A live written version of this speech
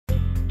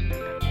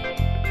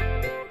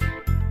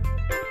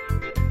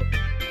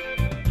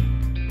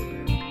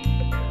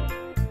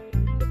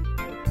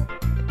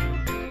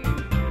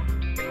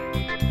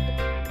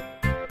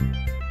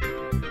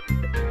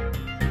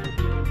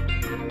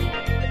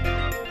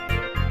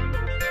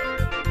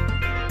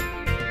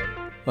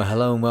Well,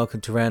 hello and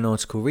welcome to Rare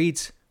Nautical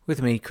Reads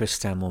with me, Chris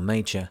Stanmore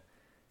Major.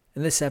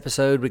 In this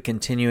episode, we're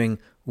continuing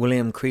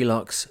William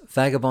Crealock's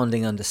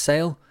Vagabonding Under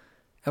Sail,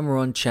 and we're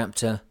on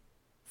Chapter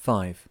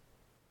 5.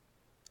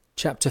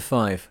 Chapter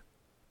 5,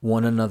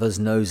 One Another's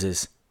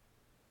Noses.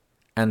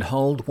 And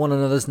hold one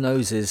another's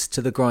noses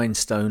to the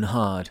grindstone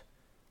hard.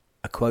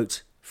 A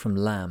quote from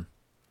Lamb.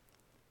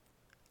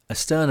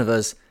 Astern of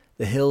us,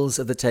 the hills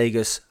of the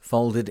Tagus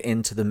folded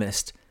into the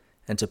mist,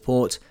 and to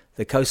port,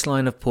 the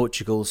coastline of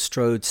Portugal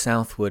strode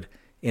southward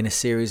in a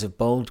series of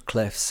bold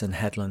cliffs and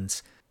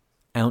headlands,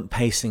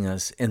 outpacing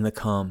us in the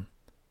calm.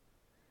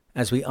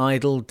 As we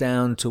idled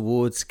down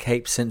towards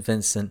Cape St.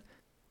 Vincent,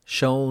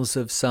 shoals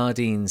of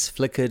sardines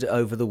flickered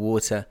over the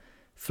water,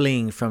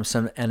 fleeing from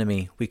some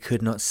enemy we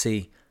could not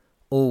see,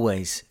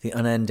 always the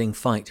unending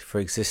fight for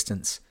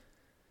existence.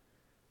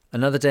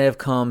 Another day of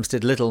calms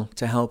did little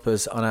to help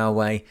us on our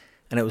way,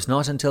 and it was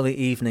not until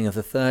the evening of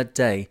the third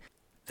day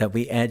that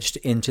we edged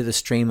into the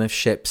stream of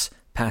ships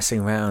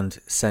passing round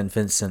St.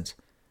 Vincent.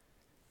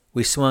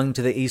 We swung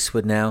to the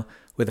eastward now,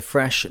 with a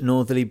fresh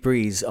northerly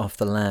breeze off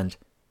the land.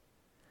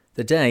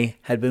 The day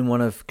had been one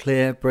of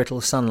clear,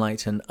 brittle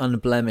sunlight and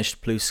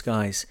unblemished blue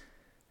skies,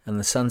 and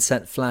the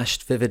sunset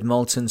flashed vivid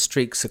molten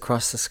streaks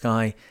across the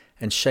sky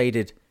and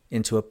shaded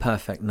into a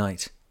perfect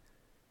night.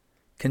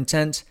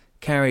 Content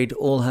carried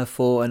all her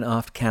fore and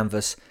aft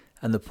canvas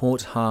and the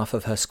port half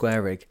of her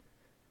square rig.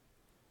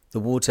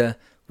 The water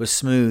was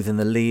smooth in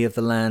the lee of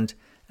the land,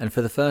 and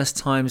for the first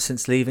time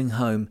since leaving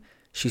home,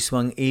 she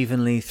swung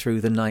evenly through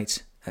the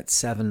night at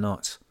 7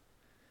 knots.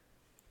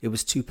 It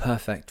was too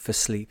perfect for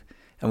sleep,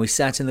 and we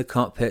sat in the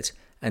cockpit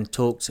and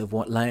talked of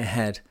what lay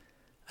ahead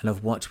and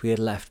of what we had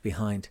left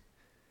behind.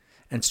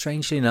 And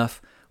strangely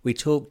enough, we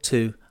talked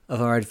too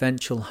of our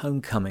eventual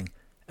homecoming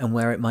and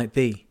where it might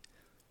be.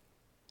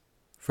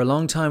 For a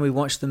long time we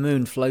watched the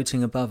moon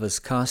floating above us,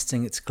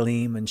 casting its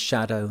gleam and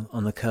shadow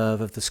on the curve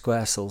of the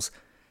squaresails,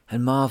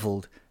 and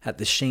marvelled at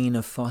the sheen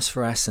of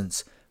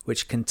phosphorescence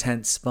which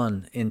Content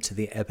spun into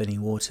the ebony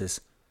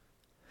waters.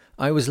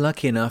 I was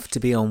lucky enough to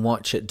be on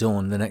watch at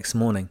dawn the next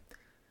morning.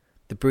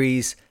 The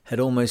breeze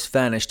had almost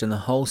vanished and the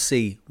whole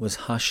sea was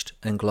hushed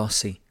and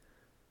glossy.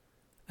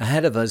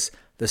 Ahead of us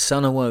the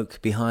sun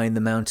awoke behind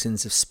the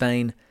mountains of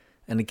Spain,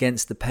 and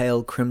against the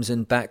pale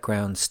crimson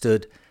background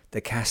stood the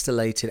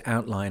castellated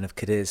outline of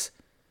Cadiz.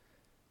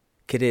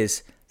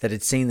 Cadiz, that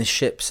had seen the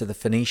ships of the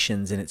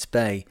Phoenicians in its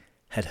bay,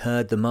 had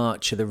heard the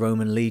march of the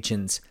Roman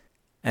legions,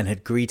 and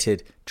had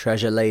greeted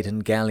treasure-laden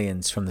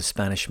galleons from the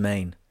Spanish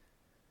Main.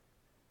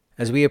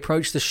 As we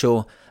approached the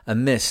shore, a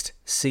mist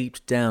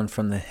seeped down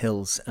from the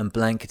hills and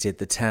blanketed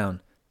the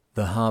town,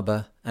 the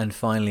harbour, and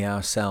finally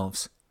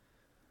ourselves.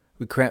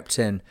 We crept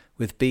in,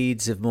 with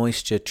beads of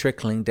moisture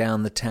trickling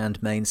down the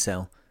tanned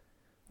mainsail.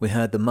 We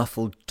heard the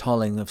muffled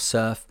tolling of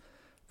surf.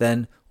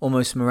 Then,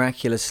 almost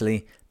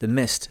miraculously, the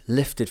mist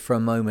lifted for a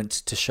moment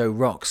to show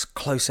rocks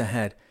close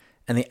ahead,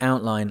 and the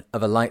outline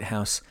of a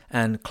lighthouse,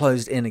 and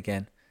closed in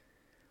again.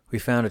 We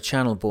found a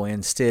channel buoy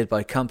and steered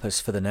by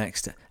compass for the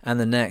next, and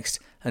the next,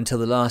 until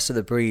the last of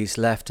the breeze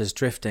left us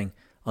drifting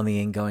on the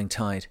ingoing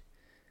tide.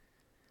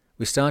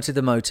 We started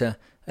the motor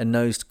and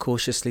nosed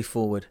cautiously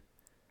forward.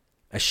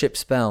 A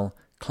ship's bell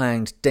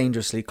clanged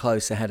dangerously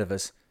close ahead of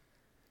us.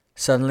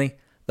 Suddenly,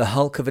 the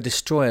hulk of a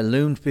destroyer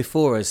loomed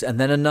before us, and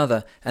then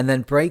another, and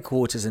then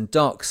breakwaters and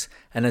docks,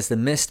 and as the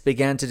mist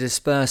began to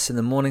disperse in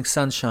the morning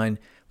sunshine,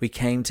 we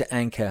came to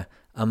anchor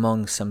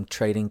among some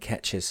trading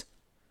ketches.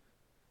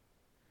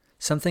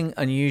 Something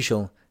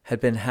unusual had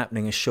been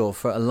happening ashore,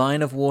 for a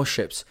line of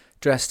warships,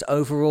 dressed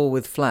overall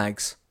with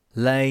flags,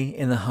 lay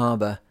in the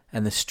harbour,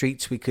 and the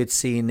streets we could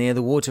see near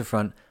the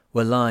waterfront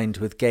were lined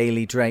with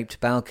gaily draped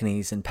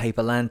balconies and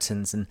paper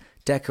lanterns and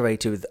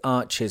decorated with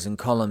arches and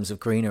columns of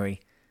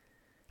greenery.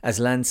 As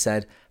Land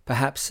said,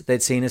 perhaps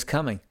they'd seen us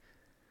coming.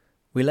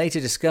 We later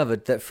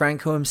discovered that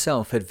Franco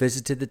himself had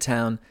visited the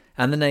town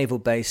and the naval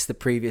base the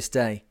previous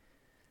day.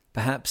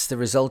 Perhaps the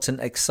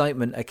resultant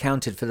excitement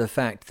accounted for the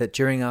fact that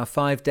during our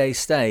 5-day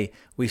stay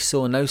we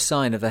saw no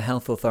sign of the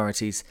health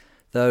authorities,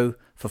 though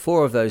for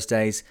 4 of those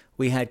days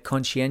we had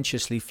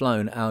conscientiously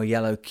flown our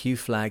yellow Q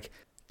flag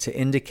to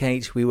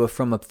indicate we were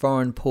from a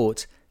foreign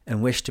port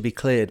and wished to be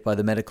cleared by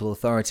the medical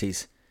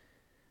authorities.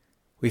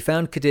 We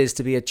found Cadiz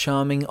to be a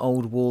charming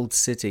old walled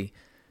city,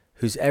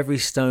 whose every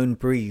stone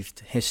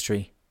breathed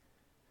history.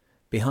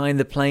 Behind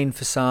the plain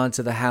facades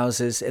of the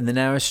houses in the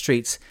narrow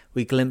streets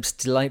we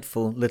glimpsed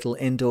delightful little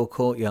indoor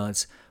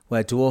courtyards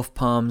where dwarf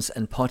palms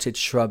and potted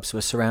shrubs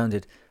were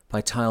surrounded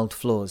by tiled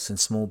floors and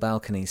small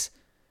balconies.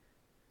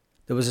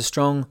 There was a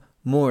strong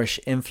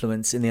Moorish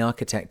influence in the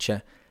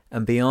architecture,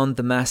 and beyond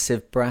the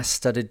massive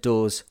brass-studded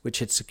doors which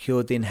had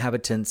secured the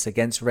inhabitants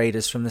against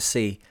raiders from the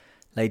sea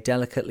lay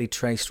delicately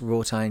traced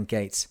wrought iron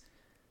gates.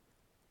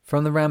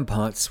 From the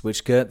ramparts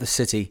which girt the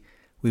city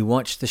we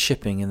watched the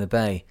shipping in the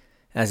bay,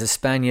 as the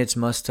Spaniards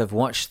must have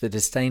watched the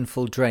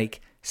disdainful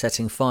Drake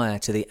setting fire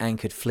to the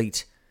anchored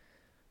fleet.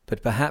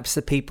 But perhaps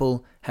the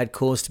people had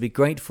cause to be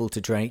grateful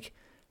to Drake,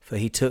 for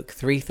he took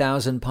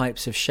 3,000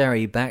 pipes of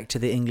sherry back to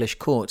the English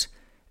court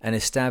and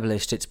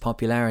established its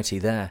popularity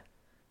there.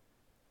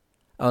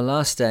 Our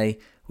last day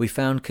we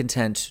found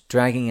content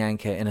dragging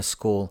anchor in a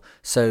squall,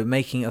 so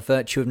making a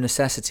virtue of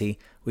necessity,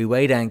 we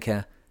weighed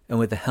anchor and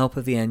with the help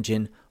of the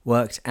engine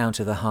worked out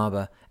of the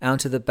harbour,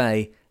 out of the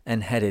bay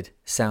and headed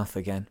south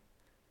again.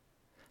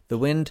 The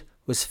wind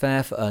was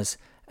fair for us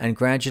and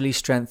gradually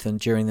strengthened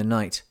during the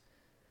night.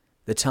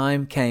 The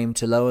time came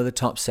to lower the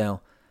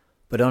topsail,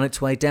 but on its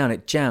way down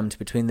it jammed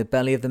between the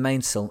belly of the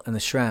mainsail and the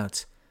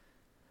shrouds.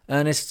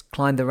 Ernest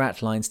climbed the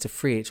ratlines to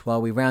free it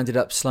while we rounded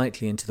up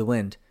slightly into the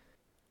wind.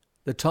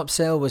 The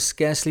topsail was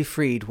scarcely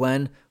freed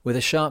when, with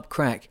a sharp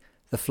crack,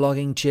 the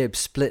flogging jib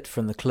split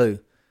from the clew.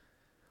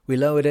 We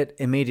lowered it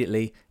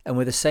immediately, and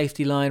with a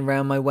safety line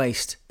round my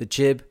waist, the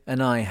jib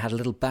and I had a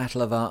little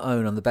battle of our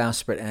own on the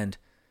bowsprit end.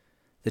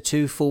 The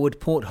two forward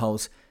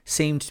portholes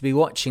seemed to be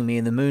watching me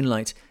in the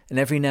moonlight, and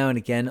every now and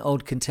again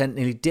old Content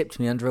nearly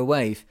dipped me under a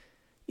wave.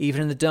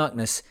 Even in the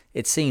darkness,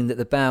 it seemed that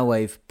the bow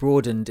wave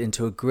broadened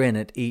into a grin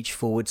at each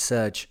forward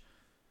surge.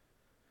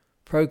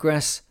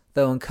 Progress,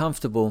 though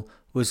uncomfortable,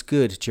 was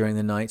good during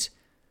the night,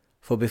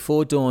 for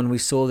before dawn we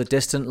saw the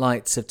distant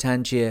lights of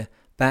Tangier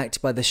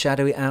backed by the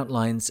shadowy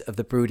outlines of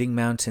the brooding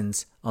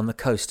mountains on the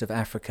coast of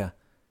Africa.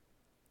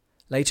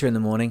 Later in the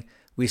morning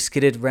we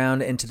skidded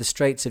round into the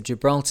Straits of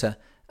Gibraltar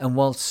and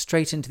waltzed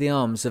straight into the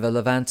arms of a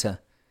Levanter.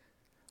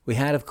 We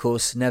had, of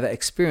course, never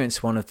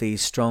experienced one of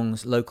these strong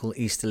local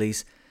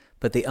easterlies,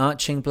 but the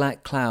arching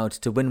black cloud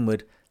to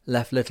windward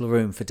left little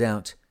room for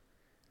doubt.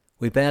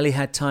 We barely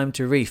had time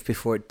to reef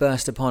before it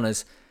burst upon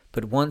us,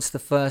 but once the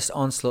first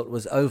onslaught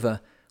was over,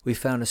 we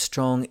found a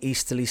strong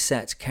easterly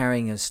set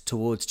carrying us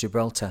towards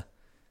Gibraltar.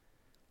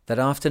 That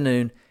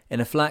afternoon, in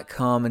a flat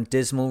calm and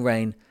dismal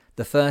rain,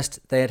 the first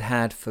they had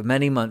had for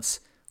many months,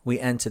 we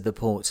entered the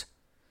port.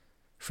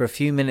 For a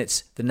few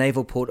minutes the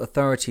naval port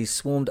authorities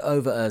swarmed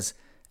over us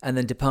and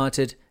then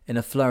departed in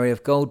a flurry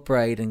of gold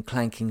braid and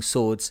clanking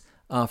swords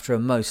after a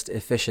most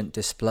efficient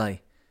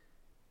display.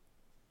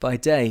 By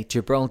day,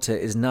 Gibraltar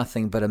is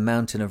nothing but a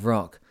mountain of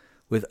rock,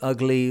 with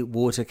ugly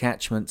water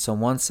catchments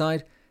on one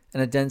side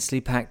and a densely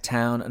packed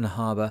town and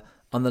harbour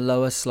on the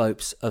lower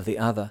slopes of the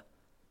other.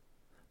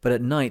 But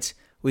at night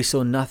we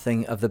saw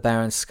nothing of the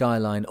barren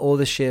skyline or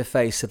the sheer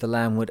face of the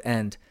landward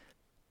end,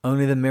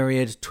 only the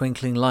myriad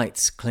twinkling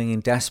lights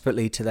clinging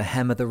desperately to the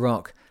hem of the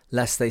rock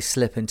lest they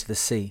slip into the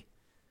sea.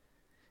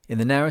 In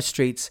the narrow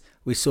streets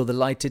we saw the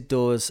lighted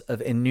doors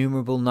of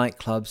innumerable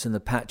nightclubs and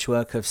the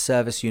patchwork of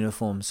service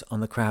uniforms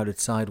on the crowded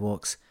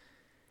sidewalks.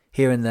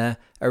 Here and there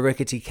a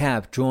rickety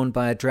cab drawn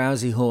by a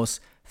drowsy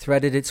horse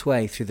threaded its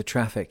way through the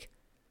traffic.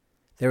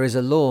 There is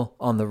a law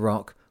on the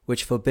rock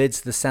which forbids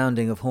the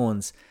sounding of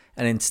horns,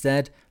 and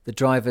instead the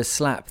drivers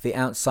slap the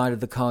outside of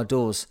the car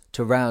doors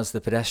to rouse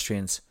the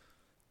pedestrians.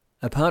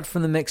 Apart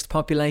from the mixed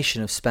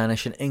population of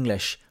Spanish and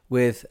English,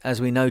 with, as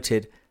we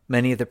noted,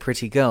 many of the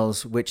pretty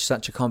girls which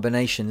such a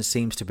combination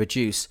seems to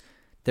produce,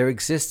 there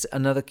exists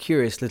another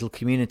curious little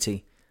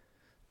community.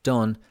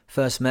 Don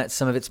first met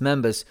some of its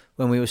members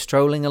when we were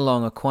strolling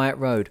along a quiet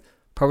road,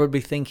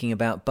 probably thinking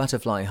about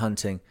butterfly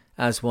hunting,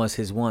 as was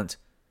his wont.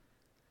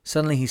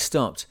 Suddenly he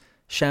stopped.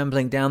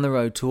 Shambling down the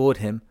road toward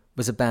him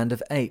was a band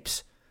of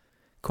apes.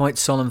 Quite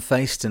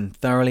solemn-faced and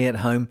thoroughly at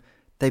home,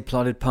 they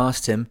plodded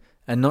past him,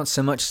 and not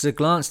so much as a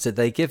glance did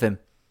they give him.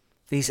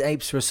 These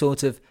apes were a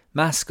sort of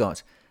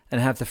mascot, and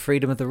have the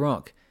freedom of the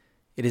rock.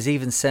 It is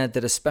even said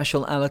that a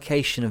special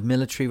allocation of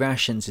military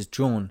rations is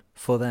drawn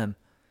for them.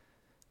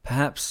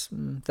 Perhaps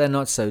they're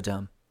not so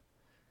dumb.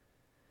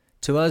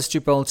 To us,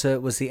 Gibraltar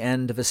was the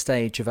end of a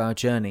stage of our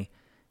journey,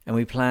 and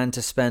we planned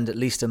to spend at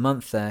least a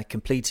month there,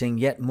 completing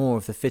yet more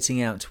of the fitting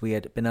out we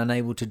had been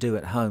unable to do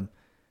at home.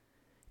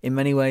 In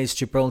many ways,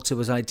 Gibraltar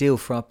was ideal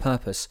for our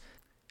purpose,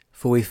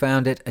 for we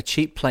found it a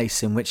cheap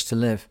place in which to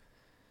live.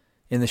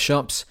 In the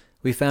shops,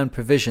 we found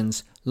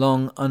provisions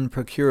long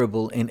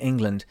unprocurable in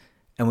England,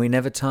 and we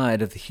never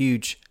tired of the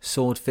huge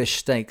swordfish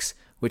steaks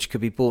which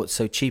could be bought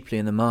so cheaply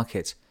in the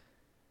market.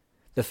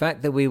 The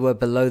fact that we were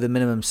below the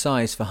minimum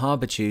size for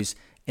harbour dues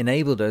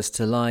enabled us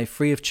to lie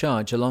free of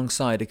charge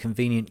alongside a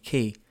convenient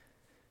quay.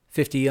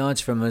 50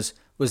 yards from us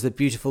was the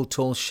beautiful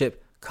tall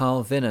ship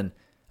Carl Vinnon,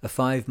 a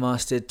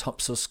 5-masted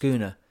topsail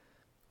schooner.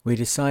 We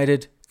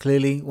decided,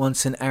 clearly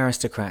once an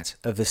aristocrat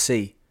of the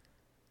sea.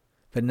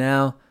 But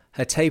now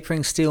her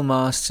tapering steel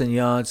masts and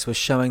yards were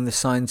showing the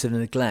signs of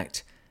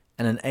neglect,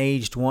 and an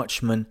aged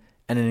watchman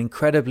and an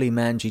incredibly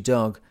mangy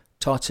dog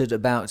tottered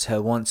about her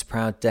once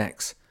proud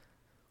decks.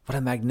 What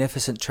a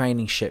magnificent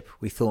training ship,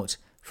 we thought,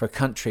 for a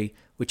country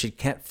which had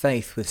kept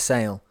faith with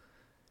sail.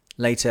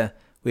 Later,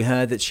 we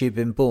heard that she had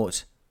been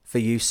bought for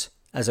use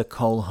as a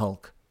coal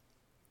hulk.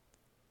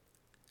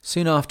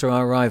 Soon after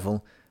our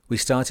arrival, we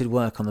started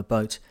work on the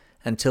boat,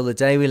 and till the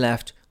day we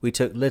left, we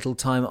took little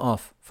time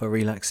off for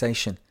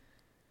relaxation.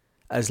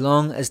 As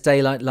long as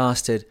daylight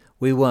lasted,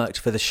 we worked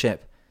for the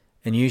ship,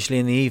 and usually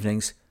in the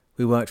evenings,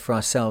 we worked for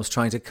ourselves,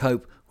 trying to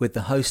cope with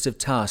the host of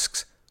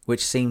tasks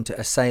which seemed to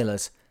assail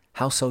us: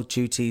 household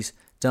duties,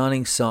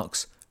 darning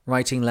socks,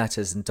 writing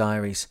letters and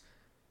diaries.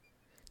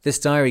 This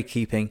diary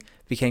keeping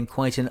became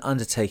quite an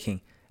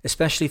undertaking,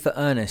 especially for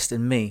Ernest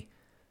and me.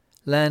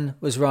 Len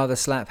was rather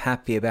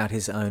slap-happy about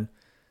his own.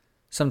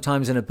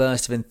 Sometimes in a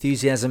burst of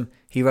enthusiasm,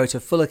 he wrote a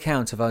full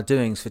account of our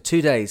doings for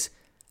 2 days,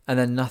 and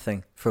then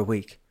nothing for a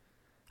week.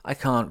 "I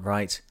can't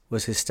write,"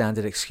 was his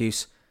standard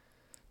excuse.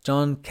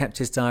 John kept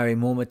his diary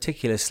more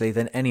meticulously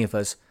than any of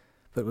us,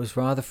 but was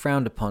rather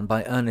frowned upon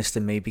by Ernest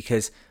and me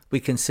because we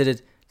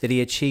considered that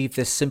he achieved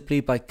this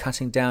simply by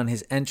cutting down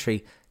his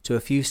entry to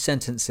a few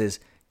sentences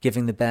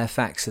giving the bare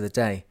facts of the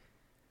day.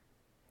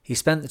 He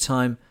spent the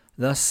time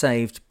thus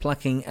saved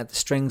plucking at the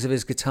strings of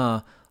his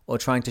guitar or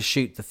trying to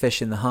shoot the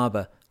fish in the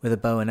harbour with a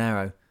bow and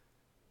arrow.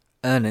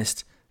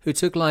 Ernest, who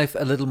took life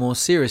a little more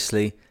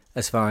seriously,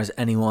 as far as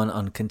anyone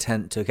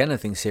uncontent took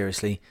anything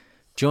seriously,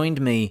 joined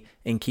me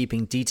in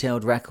keeping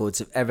detailed records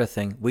of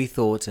everything we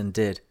thought and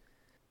did.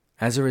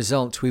 As a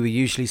result, we were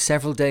usually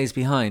several days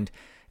behind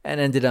and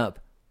ended up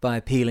by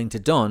appealing to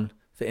Don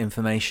for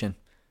information.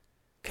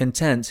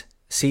 Content,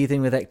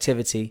 seething with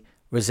activity,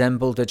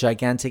 resembled a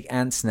gigantic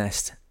ant's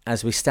nest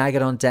as we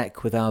staggered on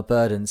deck with our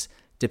burdens,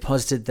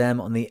 deposited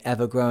them on the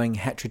ever-growing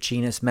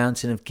heterogeneous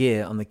mountain of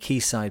gear on the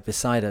quayside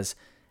beside us,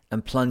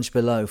 and plunged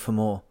below for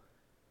more.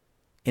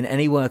 In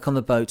any work on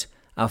the boat,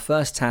 our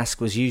first task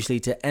was usually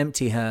to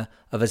empty her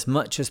of as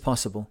much as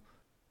possible.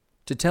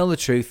 To tell the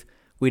truth,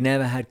 we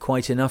never had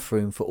quite enough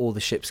room for all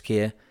the ship's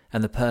gear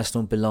and the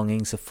personal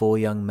belongings of 4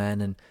 young men,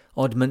 and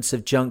oddments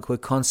of junk were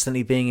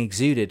constantly being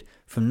exuded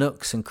from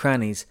nooks and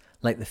crannies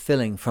like the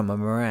filling from a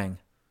meringue.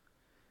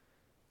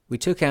 We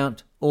took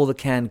out all the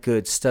canned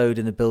goods stowed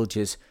in the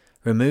bilges,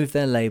 removed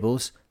their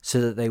labels so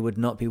that they would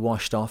not be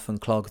washed off and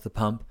clog the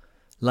pump,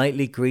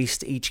 lightly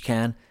greased each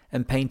can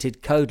and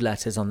painted code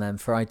letters on them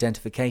for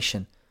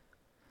identification.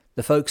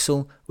 The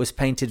forecastle was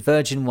painted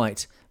virgin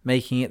white,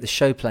 making it the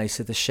showplace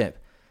of the ship,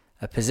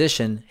 a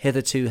position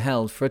hitherto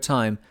held for a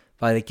time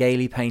by the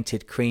gaily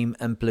painted cream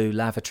and blue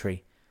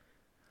lavatory.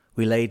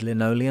 We laid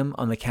linoleum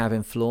on the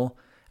cabin floor,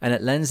 and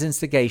at Len's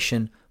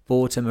instigation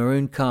bought a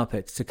maroon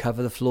carpet to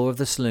cover the floor of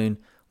the saloon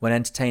when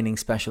entertaining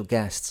special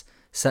guests,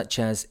 such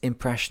as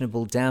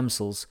impressionable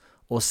damsels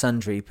or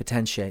sundry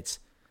potentates.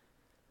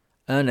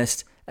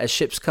 Ernest, as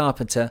ship's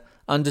carpenter,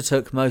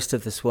 undertook most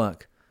of this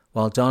work,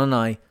 while Don and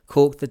I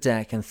caulked the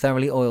deck and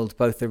thoroughly oiled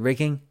both the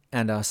rigging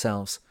and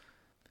ourselves.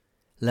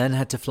 Len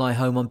had to fly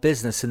home on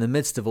business in the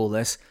midst of all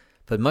this,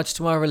 but much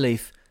to our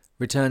relief,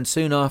 returned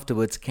soon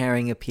afterwards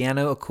carrying a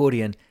piano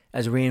accordion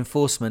as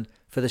reinforcement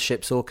for the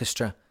ship's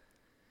orchestra.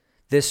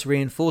 This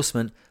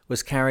reinforcement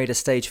was carried a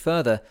stage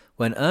further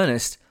when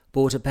Ernest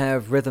bought a pair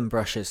of rhythm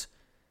brushes.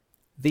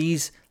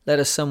 These led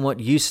a somewhat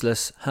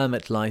useless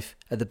hermit life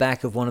at the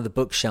back of one of the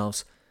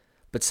bookshelves,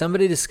 but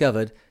somebody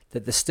discovered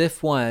that the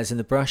stiff wires in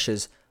the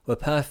brushes were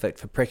perfect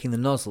for pricking the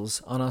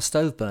nozzles on our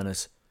stove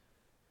burners.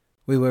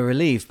 We were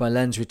relieved by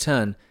Len's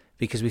return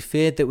because we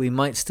feared that we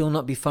might still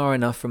not be far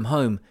enough from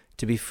home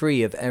to be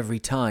free of every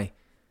tie.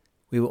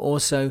 We were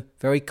also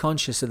very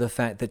conscious of the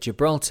fact that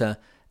Gibraltar,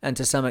 and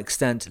to some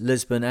extent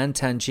Lisbon and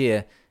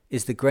Tangier,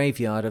 is the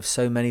graveyard of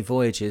so many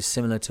voyages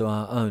similar to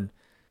our own.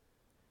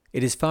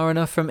 It is far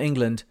enough from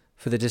England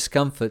for the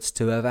discomforts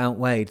to have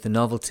outweighed the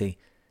novelty,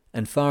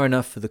 and far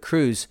enough for the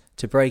crews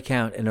to break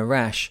out in a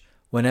rash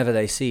whenever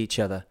they see each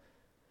other.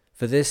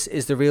 For this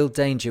is the real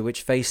danger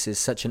which faces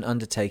such an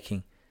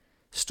undertaking.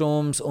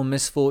 Storms or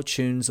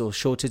misfortunes or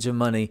shortage of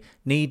money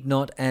need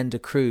not end a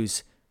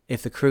cruise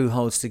if the crew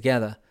holds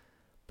together,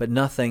 but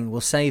nothing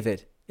will save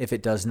it if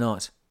it does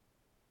not.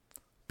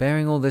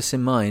 Bearing all this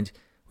in mind,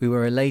 we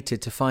were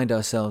elated to find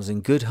ourselves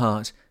in good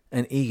heart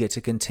and eager to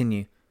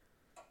continue.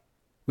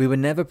 We were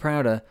never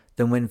prouder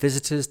than when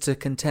visitors to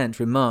Content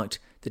remarked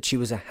that she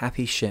was a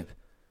happy ship.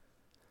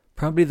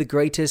 Probably the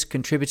greatest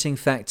contributing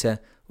factor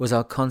was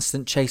our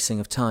constant chasing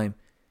of time.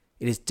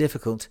 It is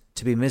difficult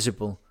to be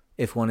miserable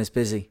if one is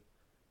busy.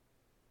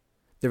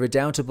 The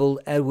redoubtable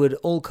Edward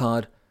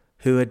Alcard,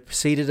 who had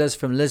preceded us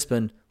from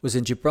Lisbon, was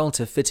in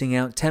Gibraltar fitting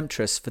out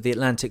Temptress for the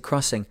Atlantic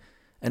crossing,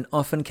 and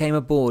often came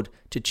aboard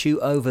to chew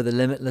over the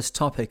limitless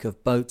topic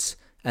of boats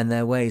and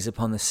their ways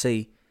upon the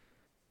sea.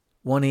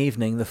 One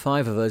evening the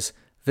 5 of us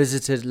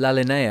visited La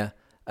Linea,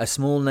 a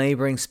small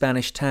neighbouring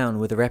Spanish town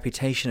with a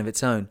reputation of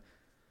its own.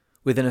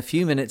 Within a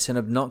few minutes an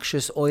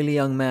obnoxious, oily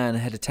young man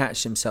had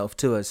attached himself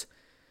to us.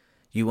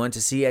 "You want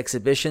to see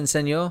exhibition,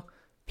 senor?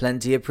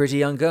 Plenty of pretty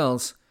young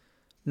girls."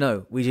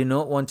 "No, we do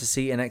not want to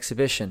see an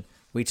exhibition,"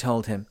 we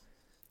told him.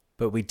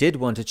 But we did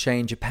want to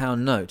change a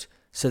 £1 note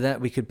so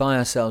that we could buy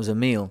ourselves a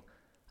meal.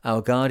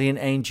 Our guardian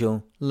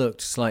angel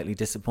looked slightly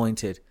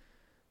disappointed.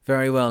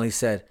 "Very well," he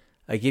said.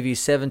 "I give you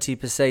 70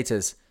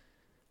 pesetas.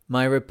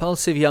 "My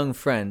repulsive young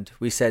friend,"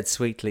 we said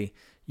sweetly,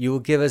 "you will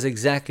give us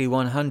exactly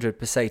 100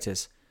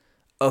 pesetas.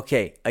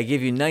 "Okay, I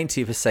give you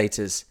 90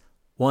 pesetas.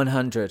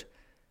 100.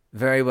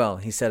 "Very well,"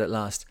 he said at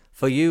last.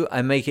 "For you,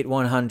 I make it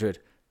 100.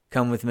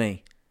 Come with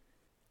me."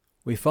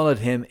 We followed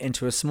him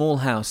into a small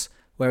house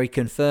where he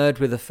conferred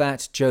with a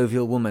fat,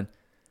 jovial woman.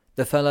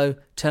 The fellow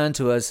turned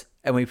to us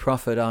and we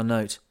proffered our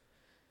note.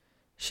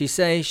 "She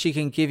say she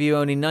can give you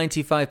only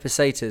 95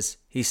 pesetas,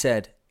 he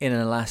said in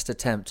a last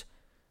attempt.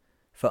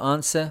 For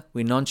answer,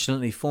 we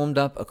nonchalantly formed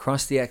up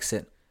across the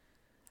exit.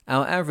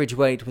 Our average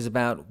weight was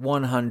about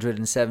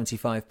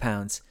 175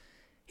 pounds.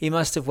 He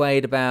must have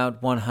weighed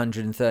about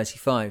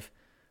 135.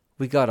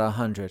 We got our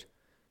 100.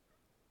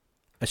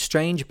 A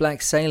strange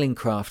black sailing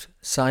craft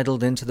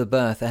sidled into the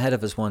berth ahead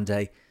of us one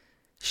day.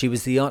 She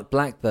was the yacht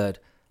Blackbird,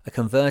 a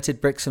converted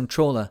Brixham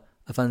trawler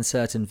of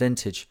uncertain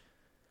vintage.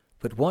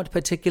 But what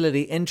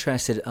particularly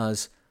interested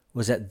us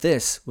was that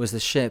this was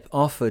the ship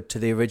offered to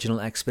the original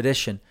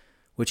expedition,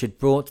 which had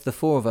brought the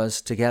four of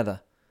us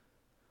together.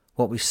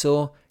 What we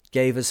saw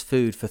gave us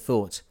food for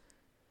thought.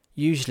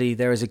 Usually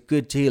there is a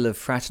good deal of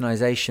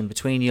fraternization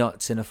between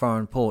yachts in a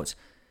foreign port,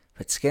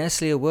 but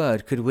scarcely a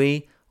word could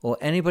we, or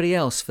anybody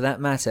else for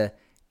that matter,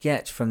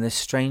 get from this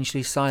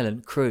strangely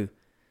silent crew.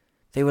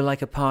 They were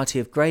like a party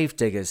of grave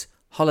diggers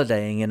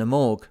holidaying in a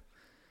morgue.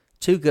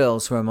 2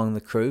 girls were among the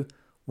crew,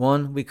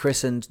 one we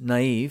christened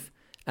Naive,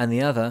 and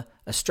the other,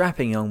 a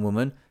strapping young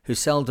woman who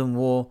seldom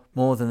wore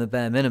more than the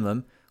bare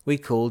minimum, we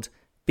called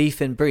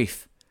Beef in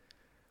Brief.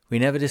 We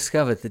never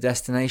discovered the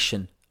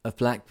destination of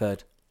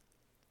Blackbird.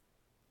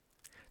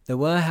 There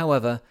were,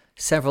 however,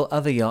 several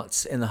other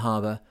yachts in the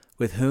harbour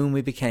with whom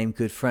we became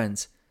good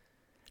friends.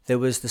 There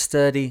was the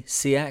sturdy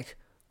Seac,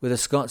 with a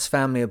Scots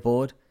family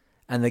aboard,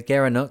 and the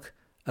Crealock,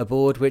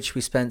 aboard which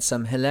we spent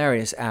some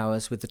hilarious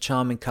hours with the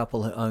charming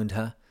couple who owned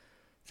her.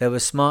 There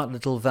was smart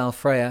little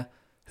Valfreya,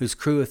 whose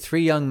crew of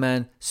 3 young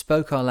men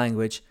spoke our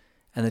language,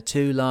 and the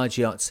 2 large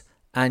yachts,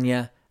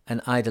 Anya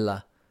and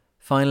Idola.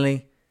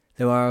 Finally,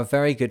 there were our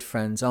very good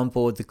friends on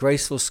board the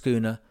graceful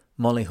schooner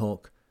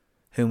Mollyhawk,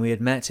 whom we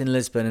had met in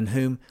Lisbon and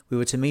whom we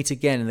were to meet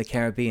again in the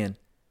Caribbean.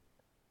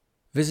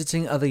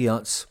 Visiting other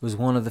yachts was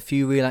one of the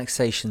few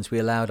relaxations we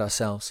allowed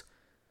ourselves.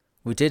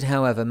 We did,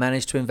 however,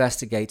 manage to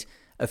investigate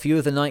a few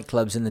of the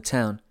nightclubs in the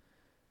town.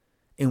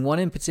 In one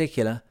in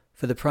particular,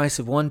 for the price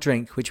of 1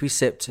 drink which we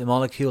sipped a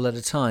molecule at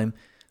a time,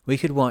 we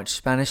could watch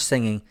Spanish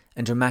singing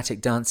and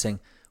dramatic dancing,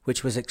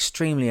 which was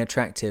extremely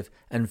attractive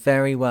and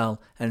very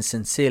well and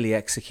sincerely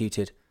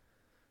executed.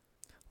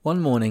 One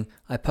morning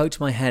I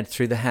poked my head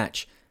through the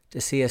hatch to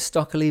see a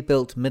stockily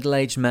built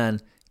middle-aged man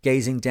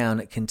gazing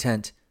down at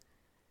Content.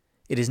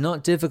 It is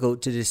not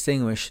difficult to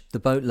distinguish the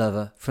boat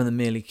lover from the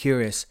merely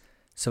curious,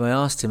 so I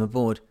asked him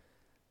aboard.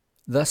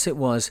 Thus it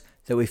was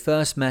that we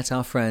first met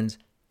our friend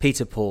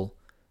Peter Paul,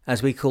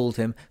 as we called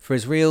him, for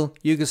his real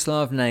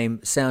Yugoslav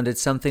name sounded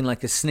something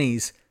like a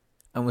sneeze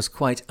and was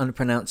quite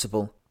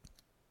unpronounceable.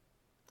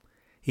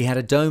 He had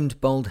a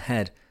domed bold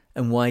head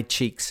and wide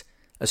cheeks,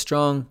 a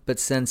strong but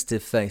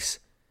sensitive face.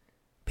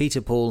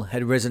 Peter Paul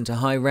had risen to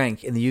high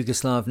rank in the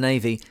Yugoslav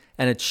Navy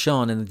and had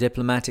shone in the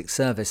diplomatic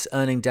service,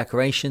 earning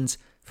decorations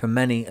from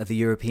many of the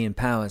European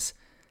powers.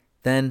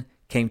 Then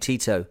came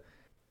Tito.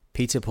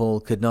 Peter Paul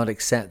could not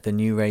accept the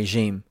new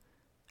regime,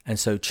 and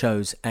so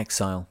chose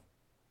exile.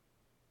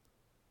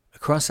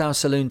 Across our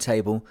saloon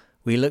table,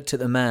 we looked at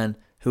the man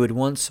who had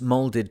once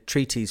moulded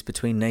treaties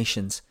between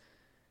nations.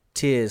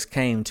 Tears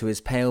came to his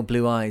pale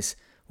blue eyes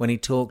when he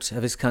talked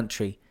of his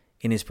country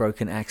in his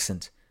broken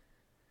accent.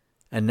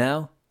 And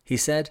now, he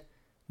said,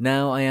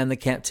 now I am the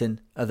captain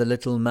of the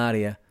little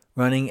Maria,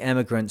 running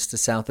emigrants to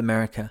South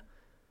America.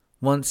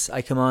 Once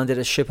I commanded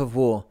a ship of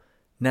war,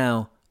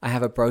 now I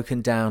have a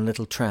broken-down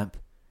little tramp.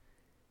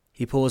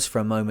 He paused for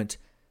a moment,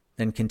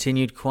 then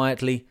continued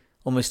quietly,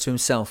 almost to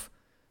himself,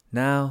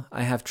 now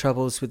I have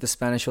troubles with the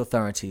Spanish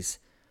authorities,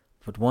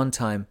 but one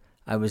time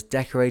I was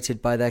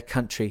decorated by their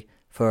country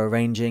for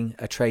arranging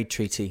a trade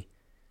treaty.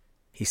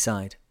 He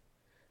sighed.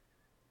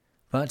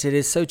 But it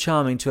is so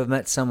charming to have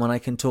met someone I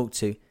can talk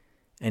to,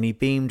 and he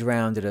beamed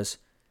round at us.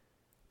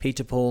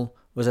 Peter Paul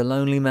was a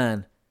lonely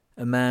man,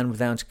 a man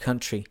without a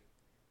country.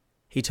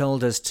 He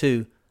told us,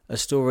 too, a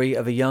story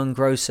of a young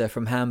grocer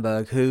from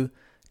Hamburg who,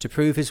 to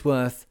prove his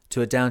worth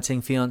to a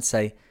doubting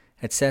fiancée,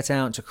 had set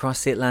out to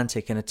cross the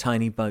Atlantic in a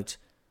tiny boat.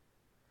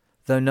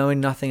 Though knowing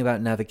nothing about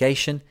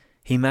navigation,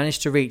 he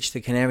managed to reach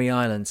the Canary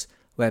Islands,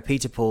 where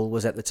Peter Paul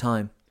was at the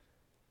time.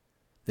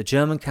 The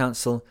German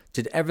consul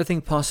did everything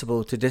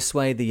possible to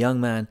dissuade the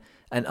young man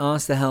and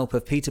asked the help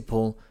of Peter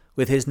Paul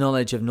with his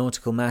knowledge of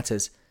nautical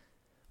matters,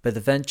 but the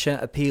venture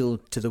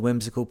appealed to the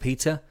whimsical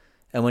Peter,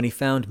 and when he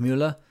found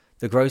Müller,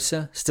 the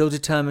grocer, still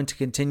determined to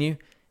continue,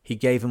 he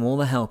gave him all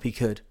the help he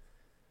could.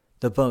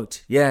 The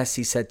boat, yes,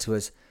 he said to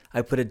us,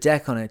 I put a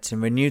deck on it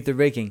and renewed the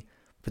rigging,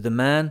 but the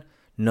man,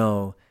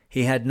 no,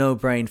 he had no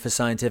brain for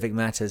scientific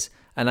matters,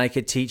 and I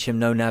could teach him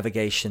no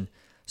navigation,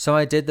 so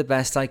I did the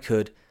best I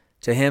could.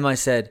 To him I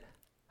said,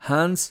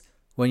 Hans,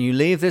 when you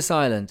leave this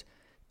island,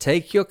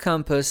 take your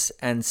compass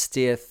and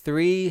steer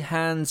 3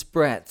 hands'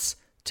 breadths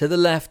to the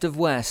left of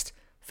west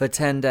for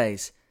 10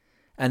 days,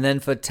 and then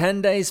for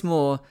 10 days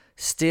more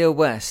steer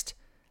west,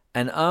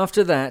 and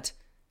after that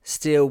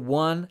steer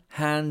 1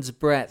 hand's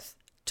breadth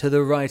to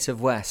the right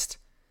of west.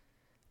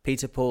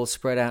 Peter Paul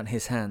spread out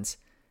his hands.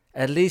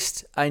 At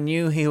least I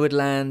knew he would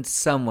land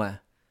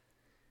somewhere.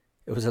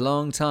 It was a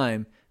long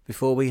time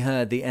before we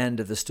heard the end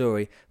of the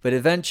story, but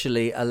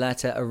eventually a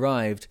letter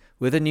arrived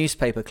with a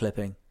newspaper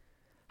clipping.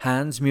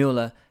 Hans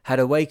Müller had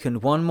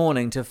awakened one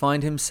morning to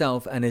find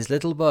himself and his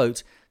little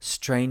boat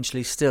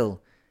strangely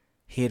still.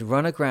 He had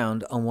run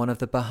aground on one of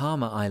the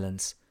Bahama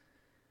Islands.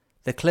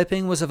 The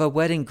clipping was of a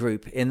wedding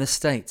group in the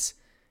States.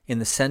 In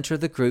the centre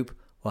of the group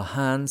were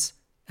Hans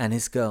and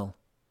his girl.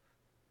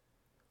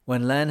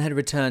 When Len had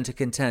returned to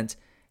Content,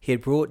 he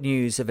had brought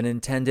news of an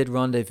intended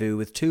rendezvous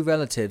with 2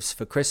 relatives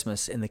for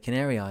Christmas in the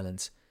Canary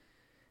Islands.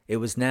 It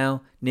was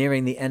now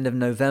nearing the end of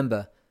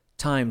November,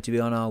 time to be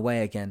on our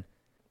way again.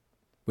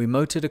 We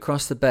motored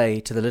across the bay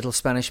to the little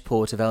Spanish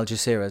port of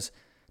Algeciras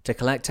to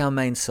collect our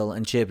mainsail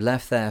and jib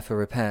left there for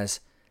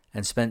repairs,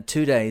 and spent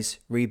 2 days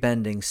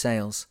rebending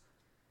sails.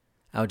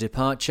 Our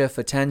departure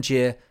for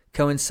Tangier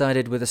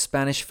coincided with a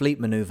Spanish fleet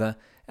manoeuvre,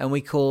 and we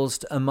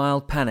caused a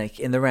mild panic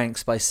in the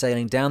ranks by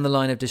sailing down the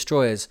line of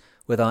destroyers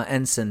with our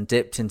ensign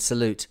dipped in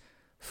salute,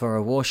 for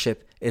a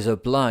warship is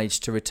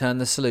obliged to return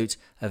the salute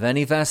of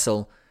any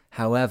vessel,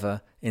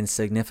 however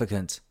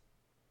insignificant.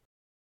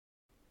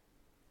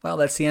 Well,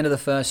 that's the end of the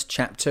first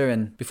chapter,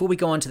 and before we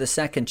go on to the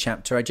second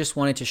chapter, I just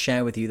wanted to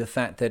share with you the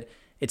fact that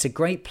it's a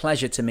great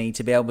pleasure to me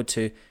to be able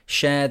to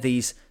share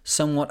these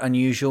somewhat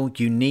unusual,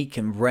 unique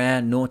and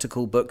rare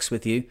nautical books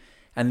with you,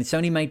 and it's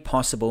only made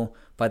possible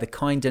by the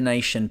kind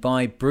donation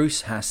by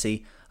Bruce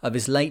Hassey of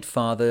his late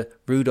father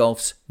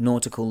Rudolph's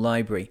Nautical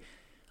Library.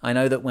 I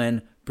know that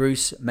when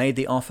Bruce made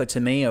the offer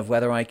to me of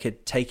whether I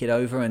could take it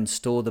over and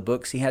store the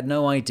books, he had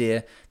no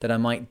idea that I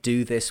might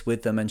do this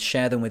with them and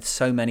share them with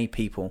so many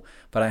people,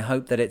 but I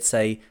hope that it's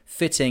a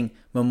fitting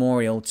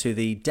memorial to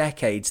the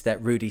decades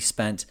that Rudy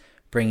spent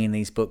bringing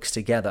these books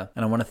together.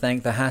 And I want to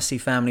thank the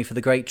Hassey family for the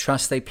great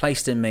trust they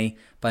placed in me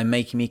by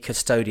making me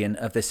custodian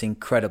of this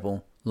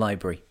incredible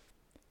library.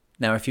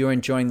 Now, if you're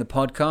enjoying the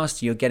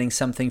podcast, you're getting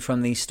something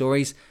from these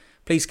stories,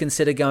 please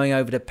consider going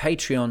over to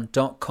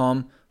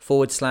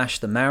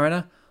patreon.com/The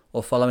Mariner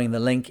or following the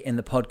link in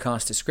the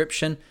podcast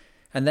description.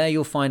 And there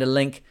you'll find a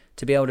link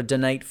to be able to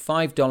donate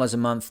 $5 a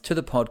month to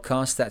the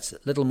podcast. That's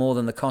little more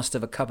than the cost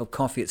of a cup of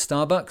coffee at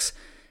Starbucks.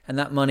 And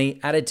that money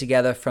added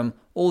together from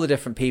all the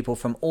different people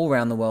from all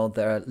around the world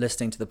that are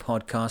listening to the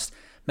podcast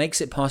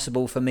makes it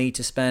possible for me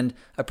to spend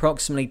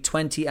approximately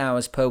 20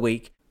 hours per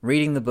week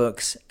reading the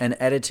books and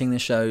editing the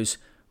shows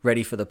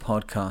ready for the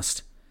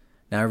podcast.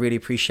 Now, I really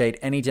appreciate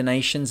any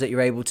donations that you're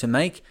able to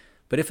make,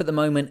 but if at the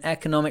moment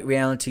economic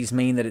realities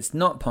mean that it's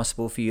not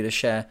possible for you to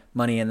share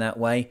money in that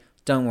way,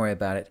 don't worry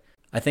about it.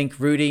 I think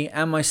Rudy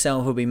and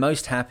myself will be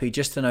most happy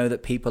just to know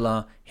that people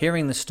are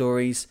hearing the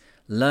stories,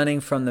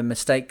 learning from the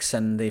mistakes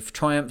and the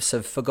triumphs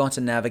of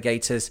forgotten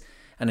navigators,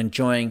 and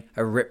enjoying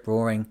a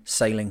rip-roaring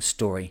sailing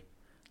story.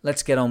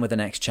 Let's get on with the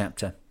next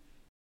chapter.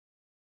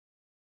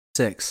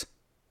 6.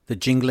 The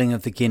Jingling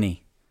of the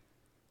Guinea.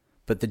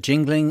 But the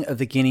jingling of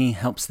the guinea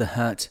helps the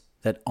hurt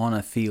that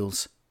honour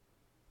feels.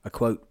 A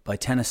quote by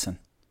Tennyson.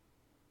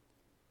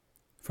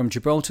 From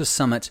Gibraltar's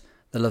summit,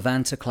 the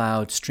Levanta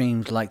cloud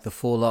streamed like the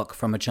forelock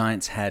from a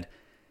giant's head,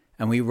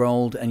 and we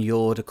rolled and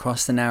yawed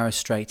across the narrow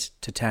strait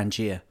to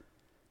Tangier.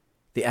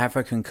 The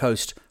African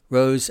coast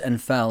rose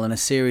and fell in a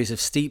series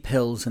of steep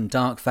hills and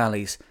dark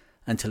valleys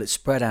until it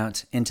spread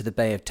out into the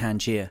Bay of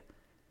Tangier.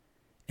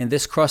 In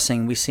this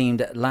crossing we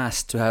seemed at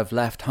last to have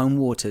left home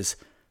waters,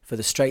 for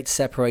the strait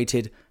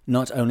separated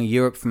not only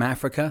Europe from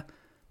Africa,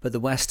 but the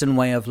western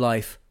way of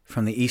life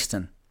from the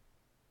eastern.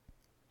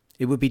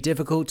 It would be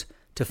difficult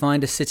to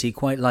find a city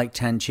quite like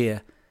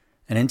Tangier,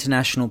 an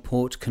international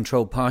port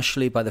controlled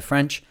partially by the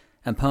French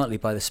and partly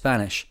by the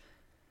Spanish.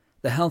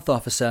 The health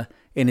officer,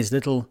 in his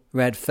little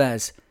red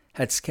fez,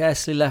 had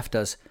scarcely left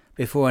us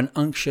before an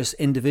unctuous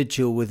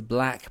individual with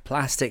black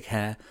plastic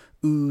hair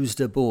oozed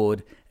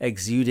aboard,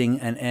 exuding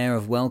an air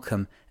of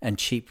welcome and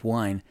cheap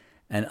wine,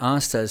 and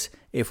asked us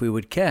if we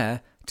would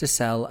care to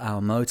sell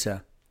our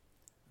motor.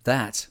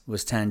 That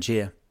was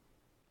Tangier.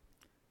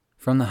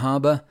 From the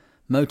harbour,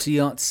 motor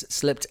yachts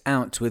slipped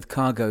out with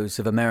cargoes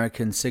of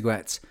American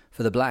cigarettes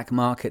for the black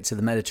markets of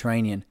the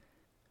Mediterranean.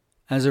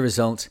 As a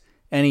result,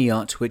 any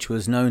yacht which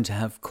was known to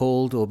have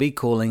called or be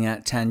calling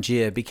at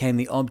Tangier became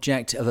the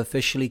object of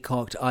officially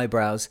cocked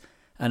eyebrows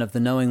and of the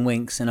knowing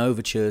winks and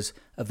overtures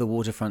of the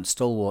waterfront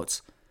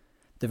stalwarts.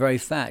 The very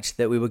fact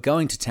that we were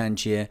going to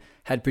Tangier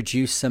had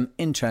produced some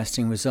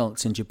interesting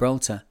results in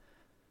Gibraltar.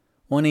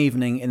 One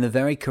evening in the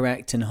very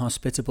correct and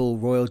hospitable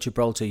Royal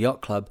Gibraltar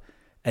Yacht Club,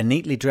 a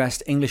neatly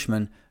dressed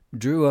Englishman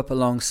drew up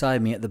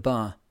alongside me at the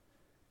bar.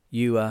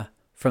 "You are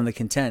from the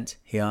Content?"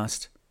 he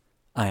asked.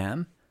 "I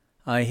am.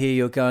 I hear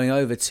you're going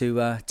over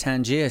to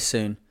Tangier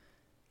soon."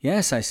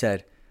 "Yes," I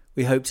said.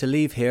 "We hope to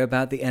leave here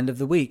about the end of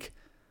the week.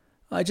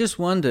 I just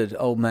wondered,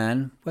 old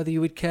man, whether you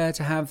would care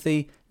to have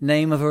the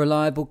name of a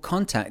reliable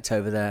contact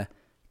over there.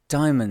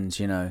 Diamonds,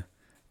 you know.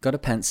 Got a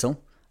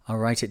pencil? I'll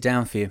write it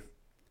down for you."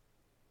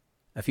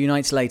 A few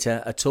nights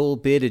later, a tall,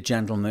 bearded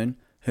gentleman,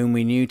 whom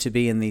we knew to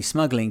be in the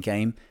smuggling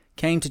game,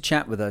 came to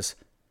chat with us.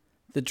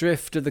 The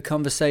drift of the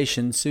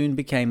conversation soon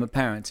became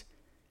apparent.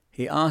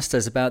 He asked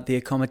us about the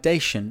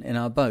accommodation in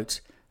our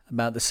boat,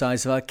 about the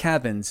size of our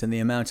cabins and the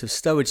amount of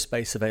stowage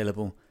space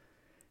available.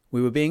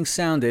 We were being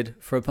sounded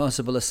for a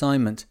possible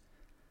assignment.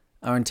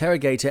 Our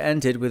interrogator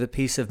ended with a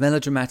piece of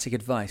melodramatic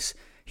advice.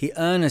 He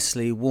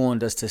earnestly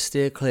warned us to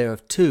steer clear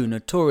of 2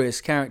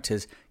 notorious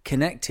characters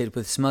connected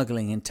with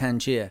smuggling in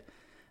Tangier.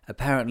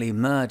 Apparently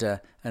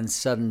murder and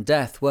sudden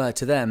death were,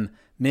 to them,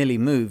 merely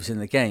moves in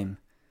the game.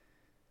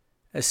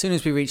 As soon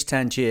as we reached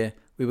Tangier,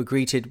 we were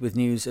greeted with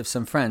news of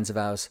some friends of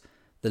ours.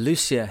 The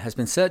Lucia has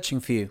been searching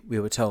for you,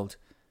 we were told.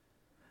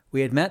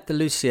 We had met the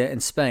Lucia in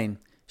Spain.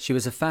 She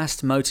was a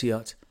fast motor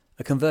yacht,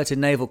 a converted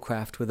naval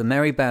craft with a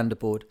merry band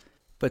aboard,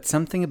 but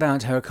something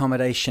about her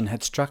accommodation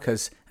had struck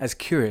us as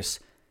curious.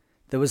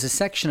 There was a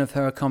section of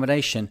her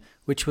accommodation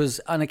which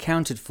was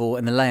unaccounted for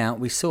in the layout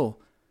we saw.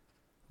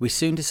 We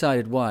soon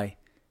decided why.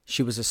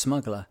 She was a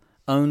smuggler,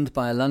 owned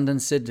by a London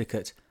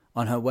syndicate,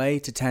 on her way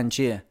to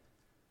Tangier.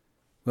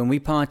 When we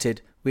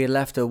parted, we had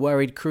left a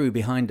worried crew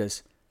behind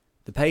us.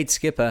 The paid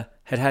skipper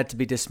had had to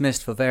be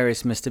dismissed for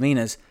various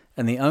misdemeanours,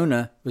 and the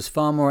owner was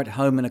far more at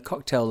home in a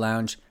cocktail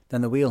lounge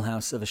than the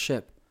wheelhouse of a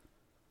ship.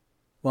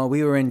 While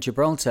we were in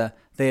Gibraltar,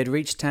 they had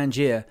reached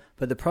Tangier,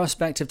 but the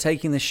prospect of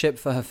taking the ship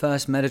for her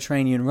first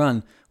Mediterranean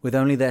run, with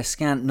only their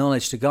scant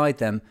knowledge to guide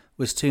them,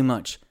 was too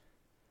much.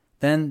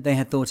 Then they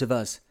had thought of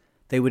us.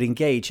 They would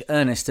engage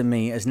Ernest and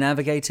me as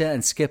navigator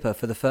and skipper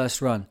for the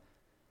first run.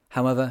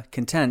 However,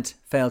 Content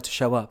failed to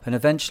show up, and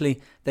eventually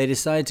they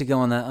decided to go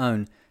on their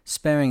own,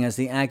 sparing us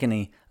the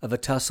agony of a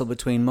tussle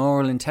between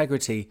moral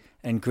integrity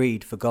and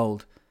greed for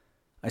gold.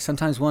 I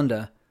sometimes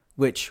wonder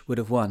which would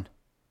have won.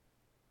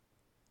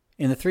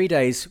 In the 3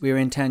 days we were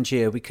in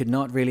Tangier, we could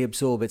not really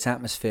absorb its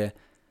atmosphere,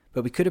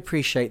 but we could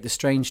appreciate the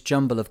strange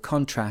jumble of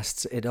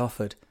contrasts it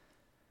offered.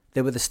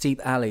 There were the steep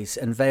alleys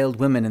and veiled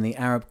women in the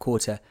Arab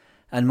quarter,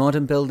 and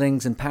modern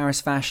buildings and Paris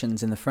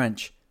fashions in the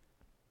French.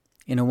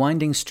 In a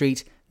winding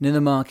street near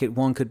the market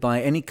one could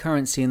buy any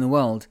currency in the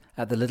world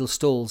at the little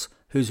stalls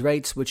whose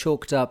rates were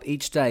chalked up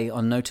each day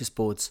on notice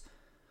boards.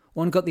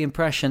 One got the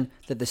impression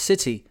that the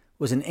city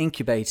was an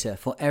incubator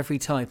for every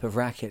type of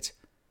racket.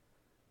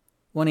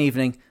 One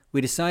evening, we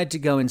decided to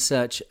go in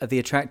search of the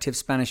attractive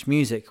Spanish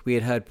music we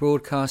had heard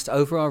broadcast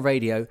over our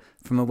radio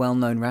from a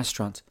well-known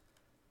restaurant.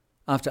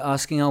 After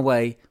asking our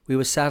way, we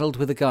were saddled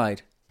with a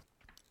guide,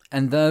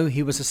 and though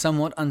he was a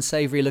somewhat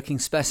unsavoury-looking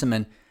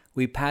specimen,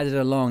 we padded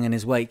along in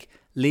his wake,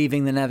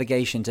 leaving the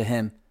navigation to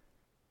him.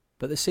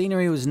 But the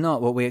scenery was not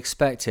what we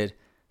expected,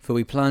 for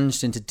we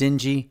plunged into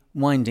dingy,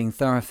 winding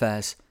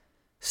thoroughfares.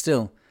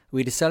 Still,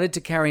 we decided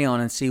to carry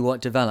on and see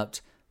what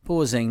developed,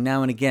 pausing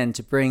now and again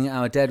to bring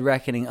our dead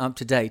reckoning up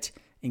to date,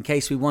 in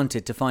case we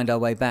wanted to find our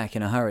way back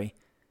in a hurry.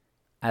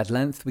 At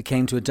length we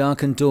came to a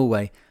darkened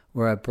doorway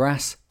where a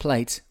brass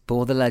plate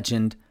bore the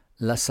legend,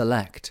 La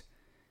Select.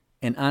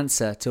 In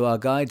answer to our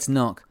guide's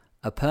knock,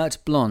 a pert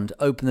blonde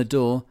opened the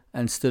door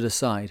and stood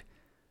aside.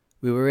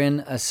 We were in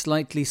a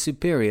slightly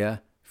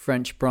superior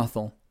French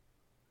brothel.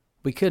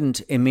 We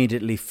couldn't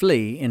immediately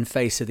flee in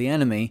face of the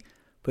enemy,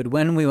 but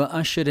when we were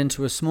ushered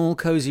into a small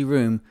cosy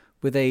room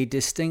with a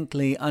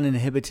distinctly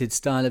uninhibited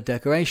style of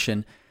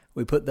decoration,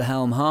 we put the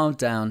helm hard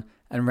down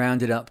and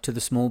rounded up to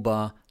the small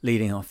bar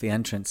leading off the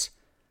entrance.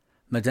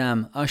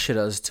 Madame ushered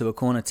us to a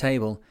corner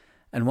table,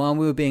 and while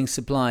we were being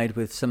supplied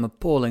with some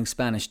appalling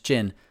Spanish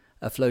gin,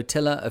 a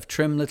flotilla of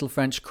trim little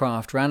French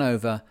craft ran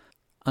over,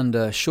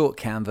 under short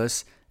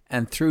canvas,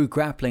 and threw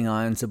grappling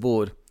irons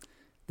aboard.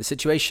 The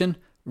situation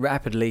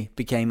rapidly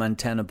became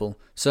untenable,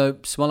 so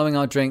swallowing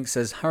our drinks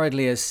as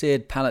hurriedly as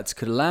seared palates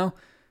could allow,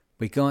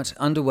 we got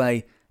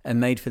underway and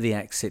made for the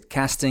exit,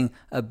 casting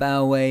a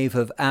bow wave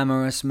of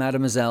amorous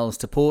mademoiselles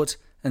to port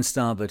and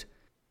starboard.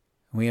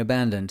 We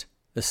abandoned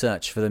the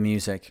search for the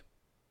music.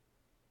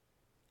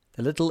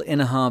 The little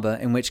inner harbour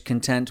in which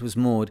Content was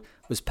moored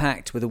was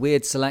packed with a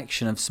weird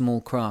selection of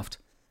small craft.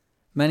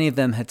 Many of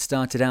them had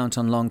started out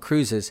on long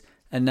cruises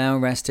and now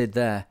rested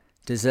there,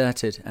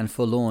 deserted and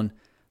forlorn,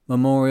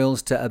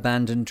 memorials to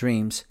abandoned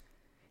dreams.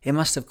 It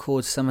must have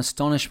caused some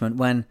astonishment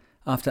when,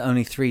 after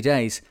only 3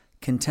 days,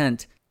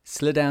 Content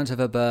slid out of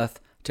her berth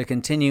to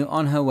continue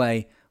on her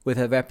way with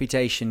her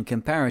reputation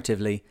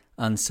comparatively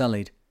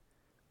unsullied.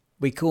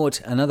 We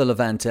caught another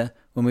Levanter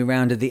when we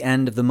rounded the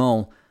end of the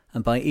mole,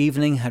 and by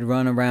evening had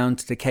run around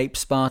to Cape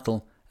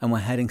Spartel and were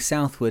heading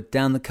southward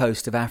down the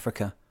coast of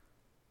Africa.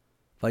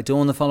 By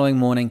dawn the following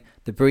morning,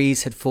 the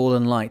breeze had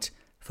fallen light,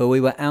 for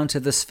we were out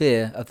of the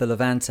sphere of the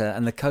Levanter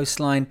and the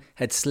coastline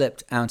had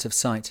slipped out of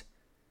sight.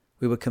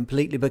 We were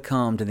completely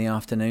becalmed in the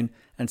afternoon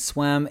and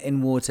swam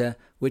in water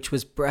which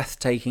was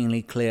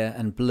breathtakingly clear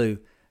and blue,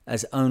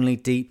 as only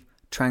deep,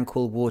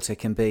 tranquil water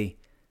can be.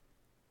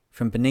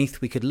 From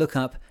beneath we could look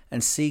up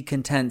and see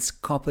Content's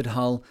coppered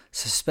hull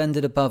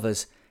suspended above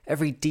us,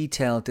 every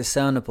detail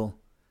discernible.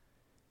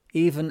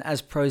 Even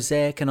as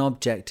prosaic an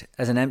object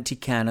as an empty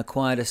can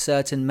acquired a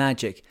certain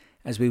magic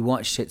as we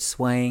watched it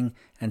swaying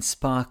and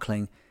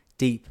sparkling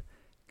deep,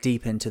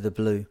 deep into the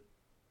blue.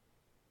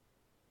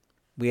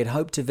 We had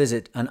hoped to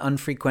visit an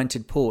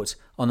unfrequented port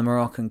on the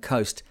Moroccan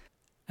coast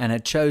and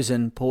had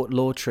chosen Port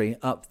Lautry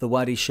up the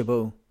Wadi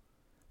Shabu,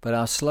 but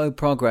our slow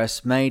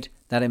progress made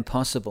that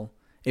impossible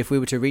if we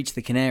were to reach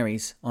the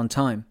Canaries on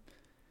time.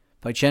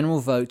 By general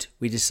vote,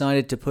 we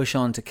decided to push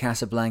on to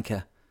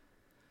Casablanca.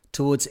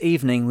 Towards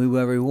evening, we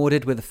were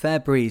rewarded with a fair